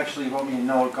wife actually wrote me a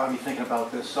note, got me thinking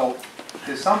about this. So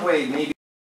there's some way maybe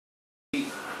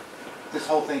this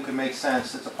whole thing could make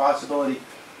sense. It's a possibility.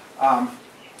 So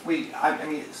the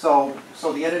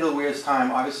editor of the Weirs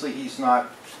Time, obviously he's not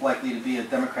likely to be a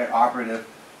Democrat operative,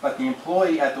 but the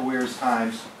employee at the Weirs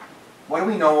Times, what do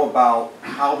we know about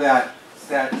how that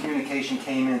communication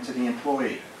came into the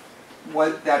employee?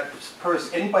 What that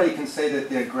person, anybody can say that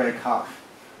they're Gregg Hough.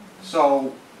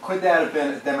 So could that have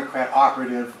been a Democrat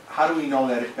operative? How do we know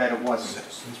that it wasn't?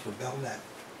 Citizens for Belknap.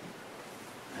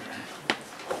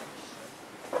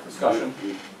 Discussion.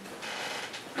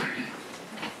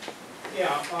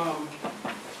 Yeah,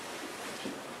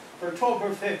 for 12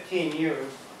 or 15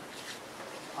 years,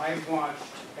 I've watched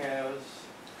as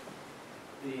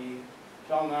the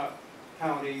Belknap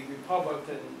County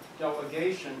Republican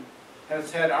delegation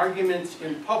has had arguments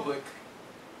in public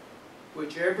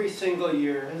which every single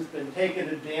year has been taken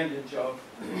advantage of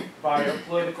by our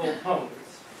political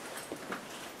opponents.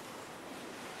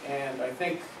 And I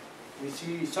think we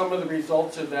see some of the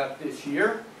results of that this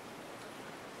year.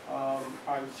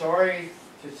 I'm sorry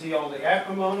to see all the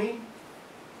acrimony.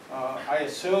 I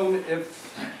assume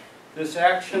if this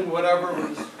action, whatever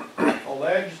was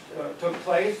alleged, took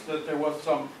place, that there was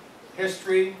some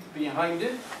history behind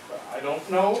it. I don't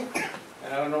know,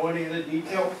 and I don't know any of the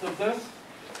details of this.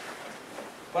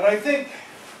 But I think,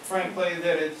 frankly,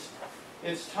 that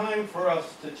it's time for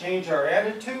us to change our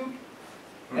attitude,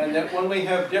 and that when we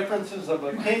have differences of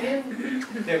opinion,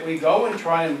 that we go and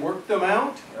try and work them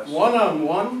out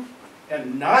one-on-one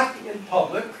and not in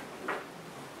public.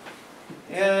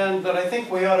 And that I think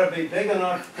we ought to be big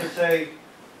enough to say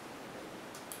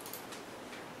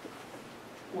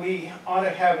we ought to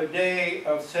have a day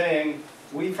of saying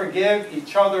we forgive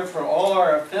each other for all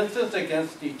our offenses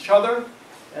against each other,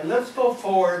 and let's go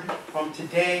forward from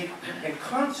today and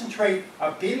concentrate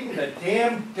on beating the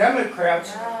damn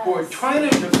Democrats who are trying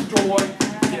to destroy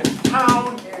this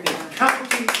town, this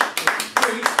county, this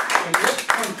state, and this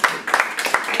country.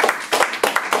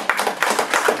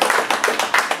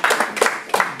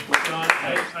 John,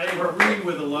 I agree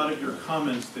with a lot of your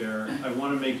comments there. I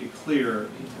want to make it clear,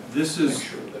 this is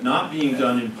not being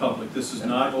done in public. This is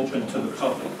not open to the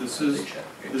public. This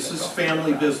is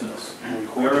family business.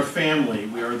 We are a family.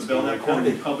 We are the Belknap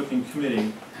County Republican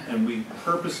Committee, and we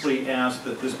purposely ask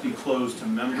that this be closed to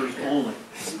members only,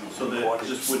 so that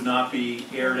this would not be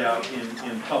aired out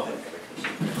in public.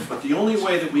 But the only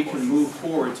way that we can move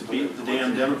forward to beat the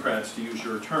damn Democrats, to use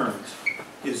your terms,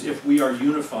 is if we are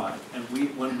unified, and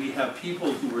when we have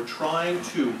people who are trying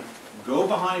to go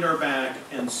behind our back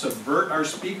and subvert our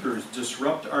speakers,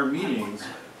 disrupt our meetings,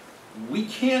 we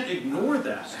can't ignore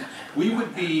that. We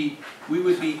would be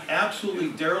absolutely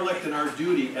derelict in our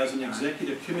duty as an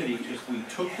executive committee if we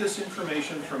took this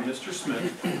information from Mr.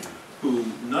 Smith, who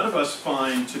none of us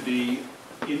find to be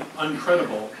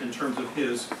uncredible in terms of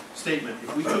his statement.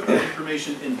 If we took that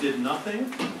information and did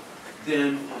nothing,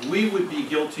 then we would be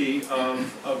guilty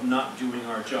of not doing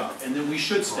our job, and then we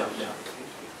should step down.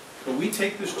 But we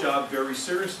take this job very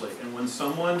seriously, and when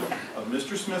someone of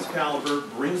Mr. Smith's caliber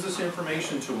brings this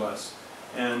information to us,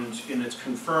 and it's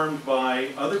confirmed by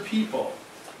other people,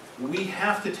 we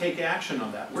have to take action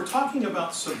on that. We're talking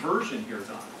about subversion here,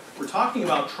 Don. We're talking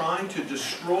about trying to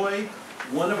destroy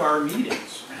one of our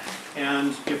meetings.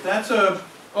 And if that's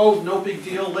no big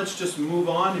deal, let's just move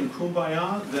on in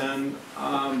kumbaya, then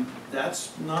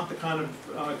that's not the kind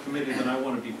of committee that I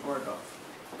want to be part of.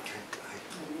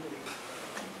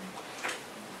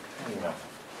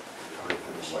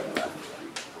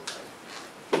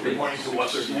 Pointing to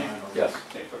what's their name? Yes.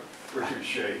 Richard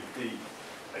Shea.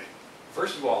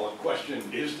 First of all, a question,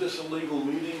 is this a legal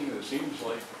meeting? It seems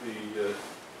like the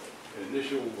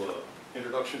initial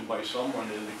introduction by someone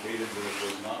indicated that it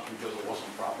was not because it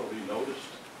wasn't properly noticed.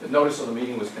 The notice of the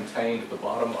meeting was contained at the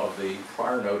bottom of the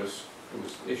prior notice. It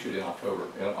was issued in October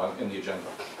in the agenda.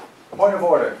 Point of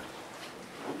order.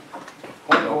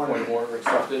 Point of order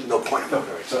accepted. No point of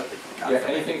order accepted. Yeah,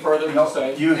 anything further to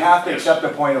say? You have to accept a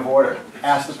point of order.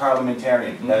 Ask the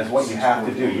parliamentarian. That is what you have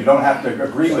to do. You don't have to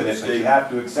agree with it, but you have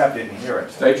to accept it and hear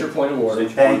it. State your point of order.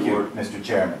 Thank you, Mr.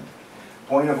 Chairman.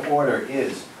 Point of order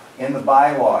is, in the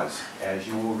bylaws, as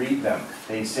you will read them,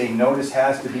 they say notice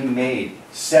has to be made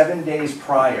 7 days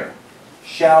prior.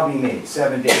 Shall be made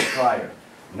 7 days prior.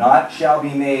 Not shall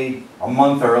be made a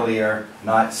month earlier,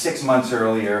 not 6 months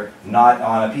earlier, not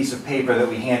on a piece of paper that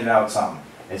we handed out something.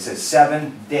 It says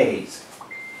 7 days.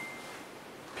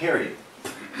 Period.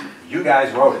 You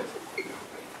guys wrote it.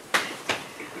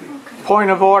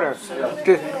 Point of order.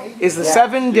 Is the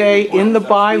 7 day in the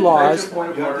bylaws,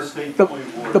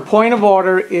 the point of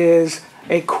order is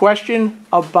a question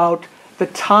about the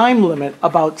time limit,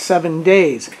 about 7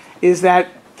 days. Is that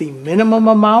the minimum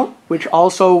amount, which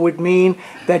also would mean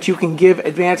that you can give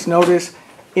advance notice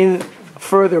in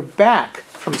further back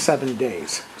from 7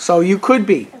 days? So you could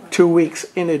be 2 weeks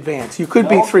in advance. You could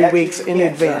be 3 weeks in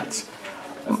advance.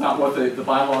 That's not what the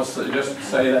bylaws just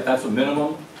say, that that's a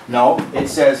minimum? No, it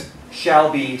says shall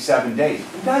be 7 days.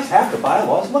 You guys have the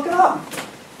bylaws, look it up.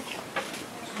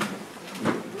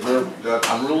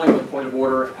 I'm ruling the point of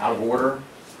order out of order.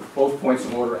 Both points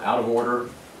of order out of order.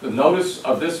 The notice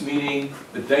of this meeting,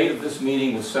 the date of this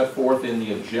meeting was set forth in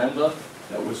the agenda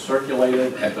that was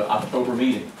circulated at the October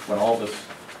meeting when all this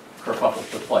kerfuffle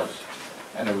took place.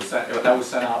 And that was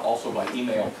sent out also by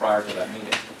email prior to that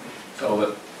meeting.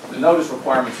 So the notice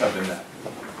requirements have been met.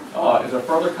 Is there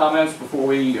further comments before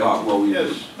we?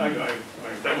 Yes,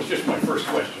 that was just my first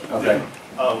question. Okay.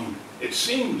 It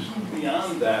seems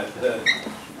beyond that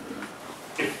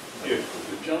if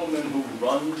the gentleman who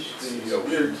runs the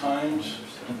Weirs Times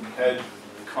had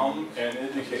come and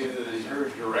indicated that he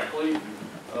heard directly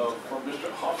from Mr.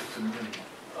 Hough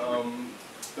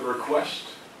the request,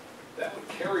 that would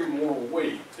carry more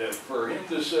weight. That for him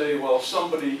to say, well,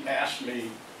 somebody asked me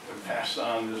pass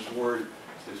on this word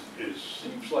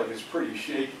seems like it's pretty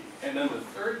shaky. And then the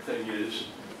third thing is,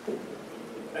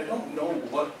 I don't know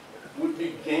what would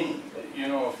be gained. You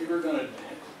know, if you were going to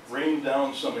rain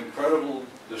down some incredible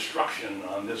destruction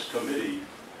on this committee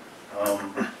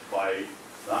by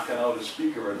knocking out a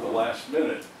speaker at the last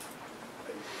minute,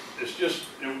 it's just,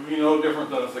 it would be no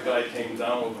different than if the guy came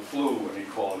down with the flu and he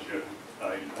called you.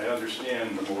 I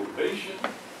understand the motivation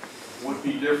would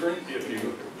be different if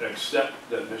you accept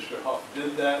that Mr. Hough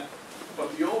did that,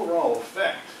 but the overall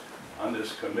effect on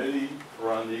this committee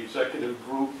or on the executive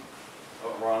group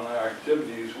or on our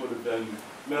activities would have been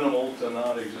minimal to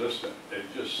non-existent.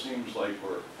 It just seems like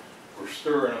we're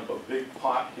stirring up a big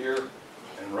pot here,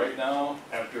 and right now,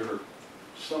 after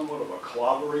somewhat of a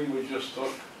clobbering we just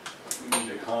took, we need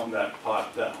to calm that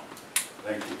pot down.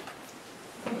 Thank you.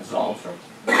 Ms. Almstrom.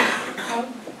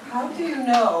 How do you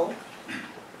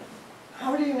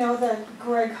know that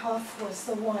Gregg Hough was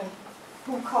the one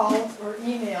who called or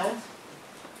emailed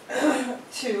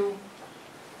to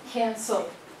cancel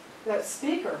that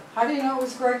speaker? How do you know it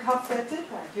was Gregg Hough that did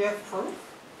that? Do you have proof?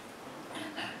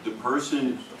 The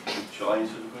person, shall I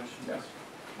answer the question? Yes.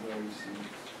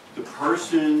 The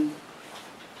person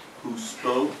who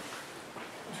spoke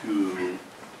to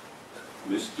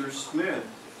Mr. Smith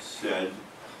said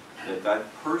that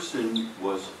that person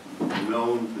was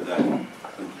known to that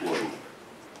employee.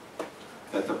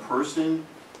 That the person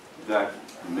that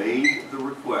made the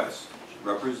request,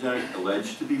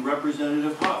 alleged to be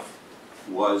Representative Hough,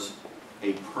 was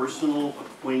a personal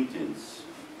acquaintance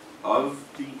of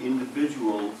the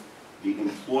individual, the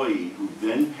employee, who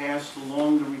then passed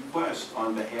along the request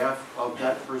on behalf of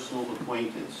that personal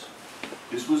acquaintance.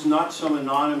 This was not some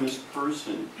anonymous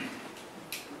person.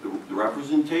 The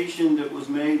representation that was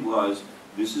made was,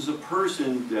 this is a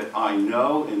person that I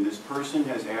know, and this person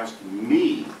has asked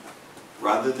me,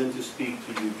 rather than to speak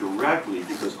to you directly,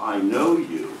 because I know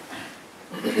you,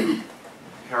 to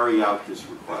carry out this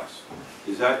request.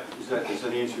 Does that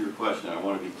answer your question? I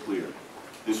want to be clear.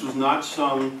 This was not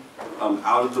some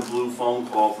out-of-the-blue phone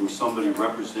call from somebody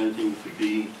representing to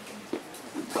be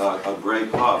a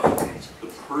Gregg Hough. The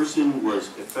person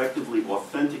was effectively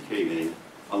authenticating,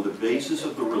 on the basis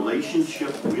of the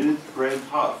relationship with Gregg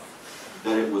Hough,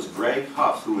 that it was Gregg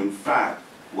Hough who, in fact,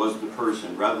 was the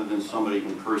person, rather than somebody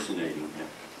impersonating him.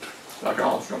 Dr.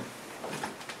 Almstrom.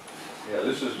 Yeah,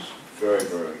 this is very,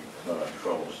 very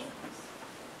troublesome.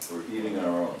 We're eating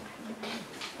our own.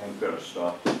 I'm going to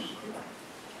stop this.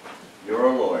 You're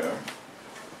a lawyer.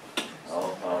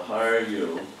 I'll hire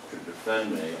you to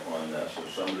defend me on this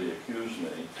if somebody accused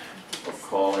me of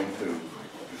calling to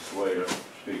dissuade a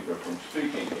speaker from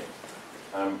speaking here.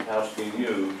 I'm asking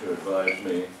you to advise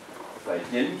me, if I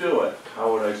didn't do it,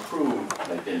 how would I prove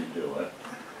I didn't do it?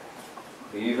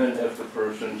 Even if the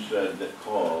person said that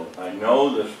called, I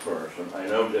know this person, I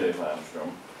know Dave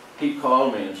Armstrong, he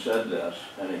called me and said this,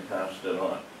 and he passed it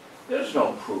on. There's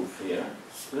no proof here.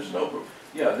 There's no proof.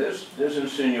 Yeah, there's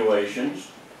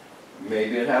insinuations.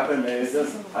 Maybe it happened, maybe it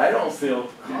doesn't. I don't feel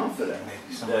confident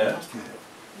that,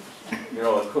 you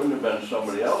know, it couldn't have been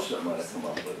somebody else that might have come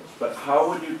up with this. But how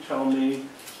would you tell me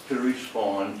to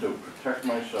respond to protect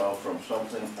myself from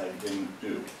something I didn't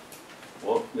do?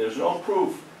 Well, there's no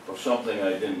proof of something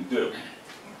I didn't do.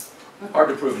 Hard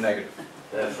to prove negative.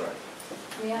 That's right.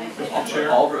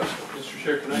 Mr.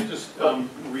 Chair, can I just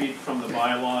read from the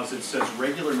bylaws? It says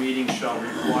regular meetings shall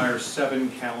require 7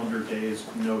 calendar days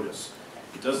notice.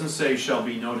 It doesn't say shall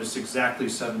be noticed exactly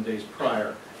 7 days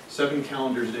prior. 7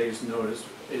 calendar days notice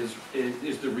is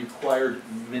the required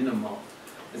minimum.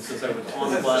 And since I was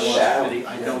on the bylaws committee,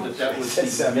 I know that was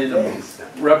the minimum.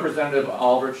 Representative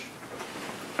Aldrich.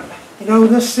 You know,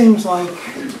 this seems like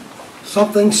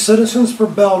something Citizens for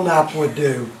Belknap would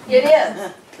do. It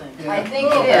is. I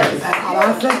think it is. And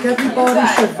I think everybody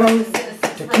should vote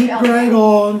to keep Gregg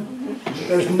on.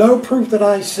 There's no proof that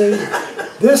I see.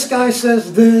 This guy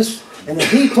says this, and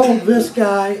if he told this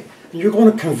guy, and you're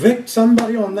going to convict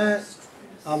somebody on that,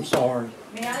 I'm sorry.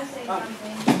 May I say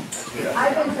something?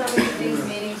 I've been coming to these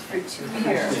meetings for 2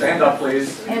 years. Stand up,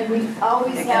 please. And we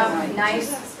always have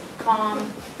nice,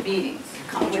 calm meetings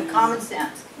with common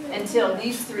sense until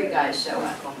these 3 guys show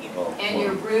up. And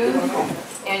you're rude,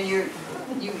 and you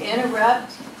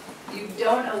interrupt, you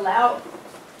don't allow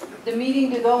the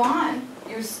meeting to go on.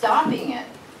 You're stopping it.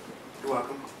 You're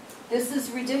welcome. This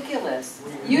is ridiculous.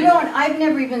 I've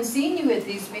never even seen you at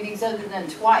these meetings other than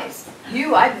twice.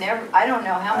 I don't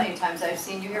know how many times I've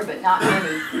seen you here, but not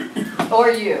many. Or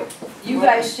you. You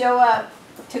guys show up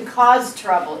to cause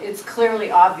trouble. It's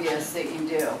clearly obvious that you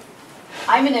do.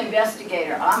 I'm an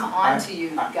investigator. I'm on to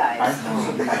you guys.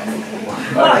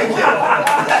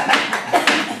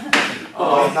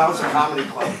 That was a comedy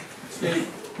club. Steve,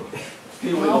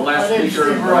 with the Well, last my name's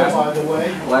speaker, Steve Earle, by the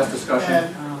way. last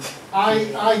discussion.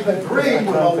 And I agree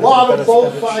with a lot of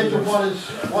both sides of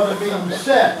what is being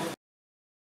said.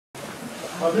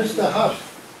 Mr. Huff's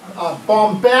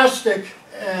bombastic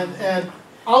and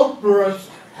outbursts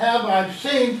have, I've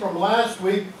seen from last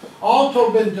week,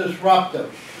 also been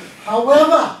disruptive.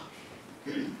 However,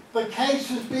 the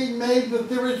case is being made that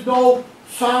there is no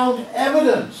sound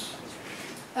evidence.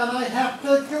 And I have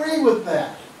to agree with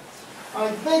that. I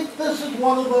think this is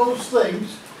one of those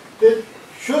things that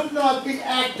should not be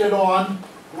acted on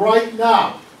right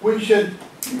now. We should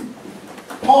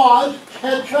pause,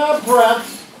 catch our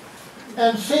breaths,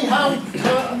 and see how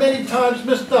many times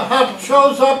Mr. Huff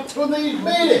shows up to these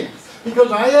meetings.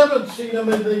 Because I haven't seen him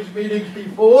in these meetings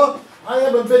before. I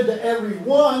haven't been to every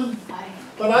one.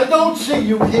 But I don't see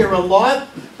you here a lot.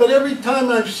 But every time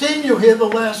I've seen you here the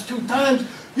last 2 times,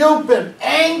 you've been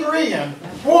angry and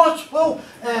forceful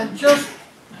and just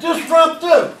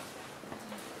disruptive.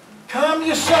 Calm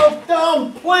yourself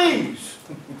down, please.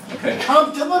 Okay.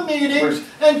 Come to the meetings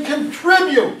and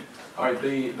contribute. All right,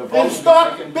 the vote. And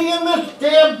stop being this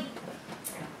damn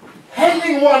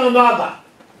hating one another.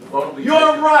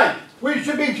 You're right. We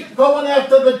should be going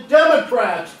after the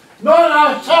Democrats, not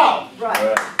ourselves.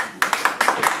 Right.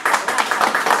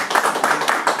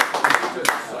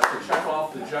 To check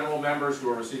off the general members who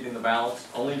are receiving the ballots,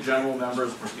 only general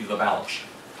members receive the ballots.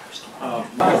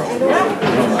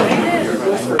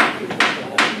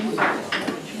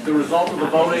 The result of the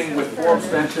voting with 4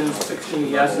 abstentions, 16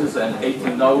 yeses, and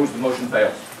 18 noes, the motion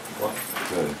fails.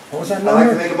 What was that I'd like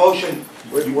to number? make a motion.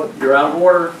 You're out of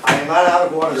order. I am not out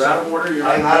of order, You're sir. out of order. You're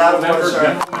I am not out of order, members, sir.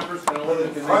 general members can only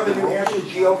make From the New Hampshire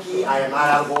GOP, I am not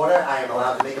out of order. I am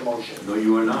allowed to make a motion. No,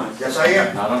 you are not. Yes, I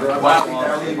am. Not under Want to speak to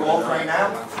Elliot Gold right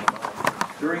now?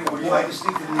 Would you like to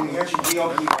speak to the New Hampshire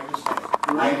GOP right this minute?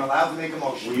 I am allowed to make a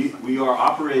motion. We are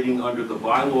operating under the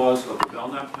bylaws of the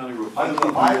Belknap County Republican. Under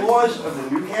the bylaws of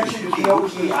the New Hampshire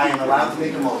GOP, I am allowed to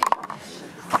make a motion.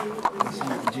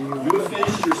 You have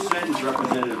finished your sentence,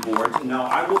 Representative Boards, and now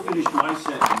I will finish my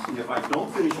sentence, and if I don't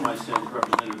finish my sentence,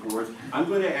 Representative Boards, I'm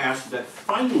going to ask that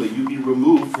finally you be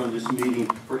removed from this meeting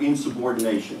for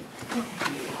insubordination.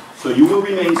 So you will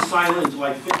remain silent until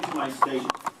I finish my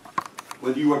statement.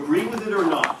 Whether you agree with it or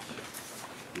not,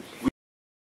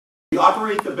 we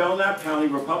operate the Belknap County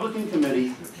Republican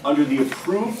Committee under the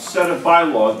approved set of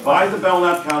bylaws by the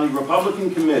Belknap County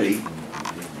Republican Committee.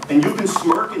 And you can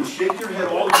smirk and shake your head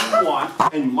all you want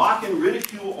and mock and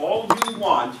ridicule all you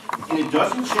want, and it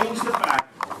doesn't change the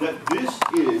fact that this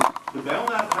is the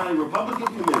Belknap County Republican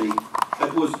Committee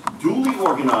that was duly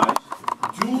organized,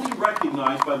 duly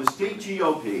recognized by the state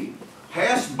GOP,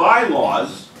 passed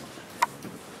bylaws,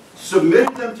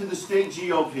 submitted them to the state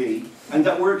GOP, and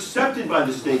that were accepted by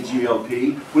the state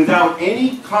GOP without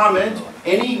any comment,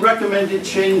 any recommended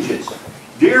changes.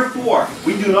 Therefore,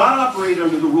 we do not operate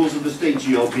under the rules of the state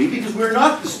GOP because we're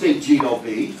not the state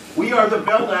GOP. We are the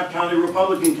Belknap County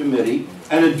Republican Committee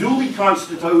and a duly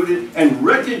constituted and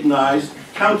recognized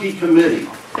county committee.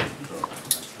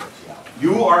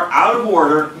 You are out of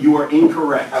order. You are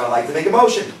incorrect. I would like to make a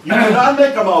motion. You cannot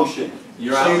make a motion.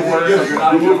 You're out of order. You're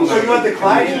not a general So you are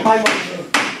declining my motion.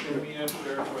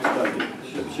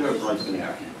 Sheriff Wright's going to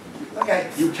have you. Okay.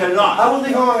 You cannot. I will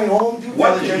leave my own due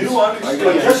What do diligence. you understand?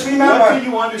 But just remember, What do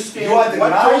you understand? you are What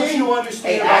don't you denying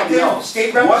understand an about active no?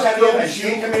 state What representative don't and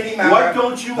state you- committee member What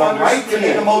don't you the right to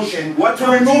make a understand? motion What to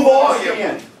don't remove you all of you.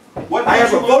 understand? What I don't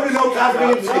have a you vote of no understand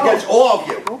confidence about- against all of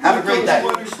you. Have a great day.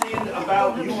 What don't you understand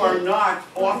about you are not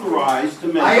authorized to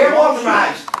make I a am motion?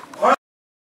 authorized.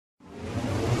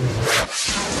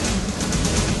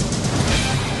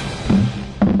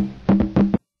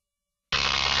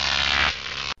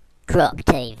 Grok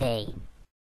TV.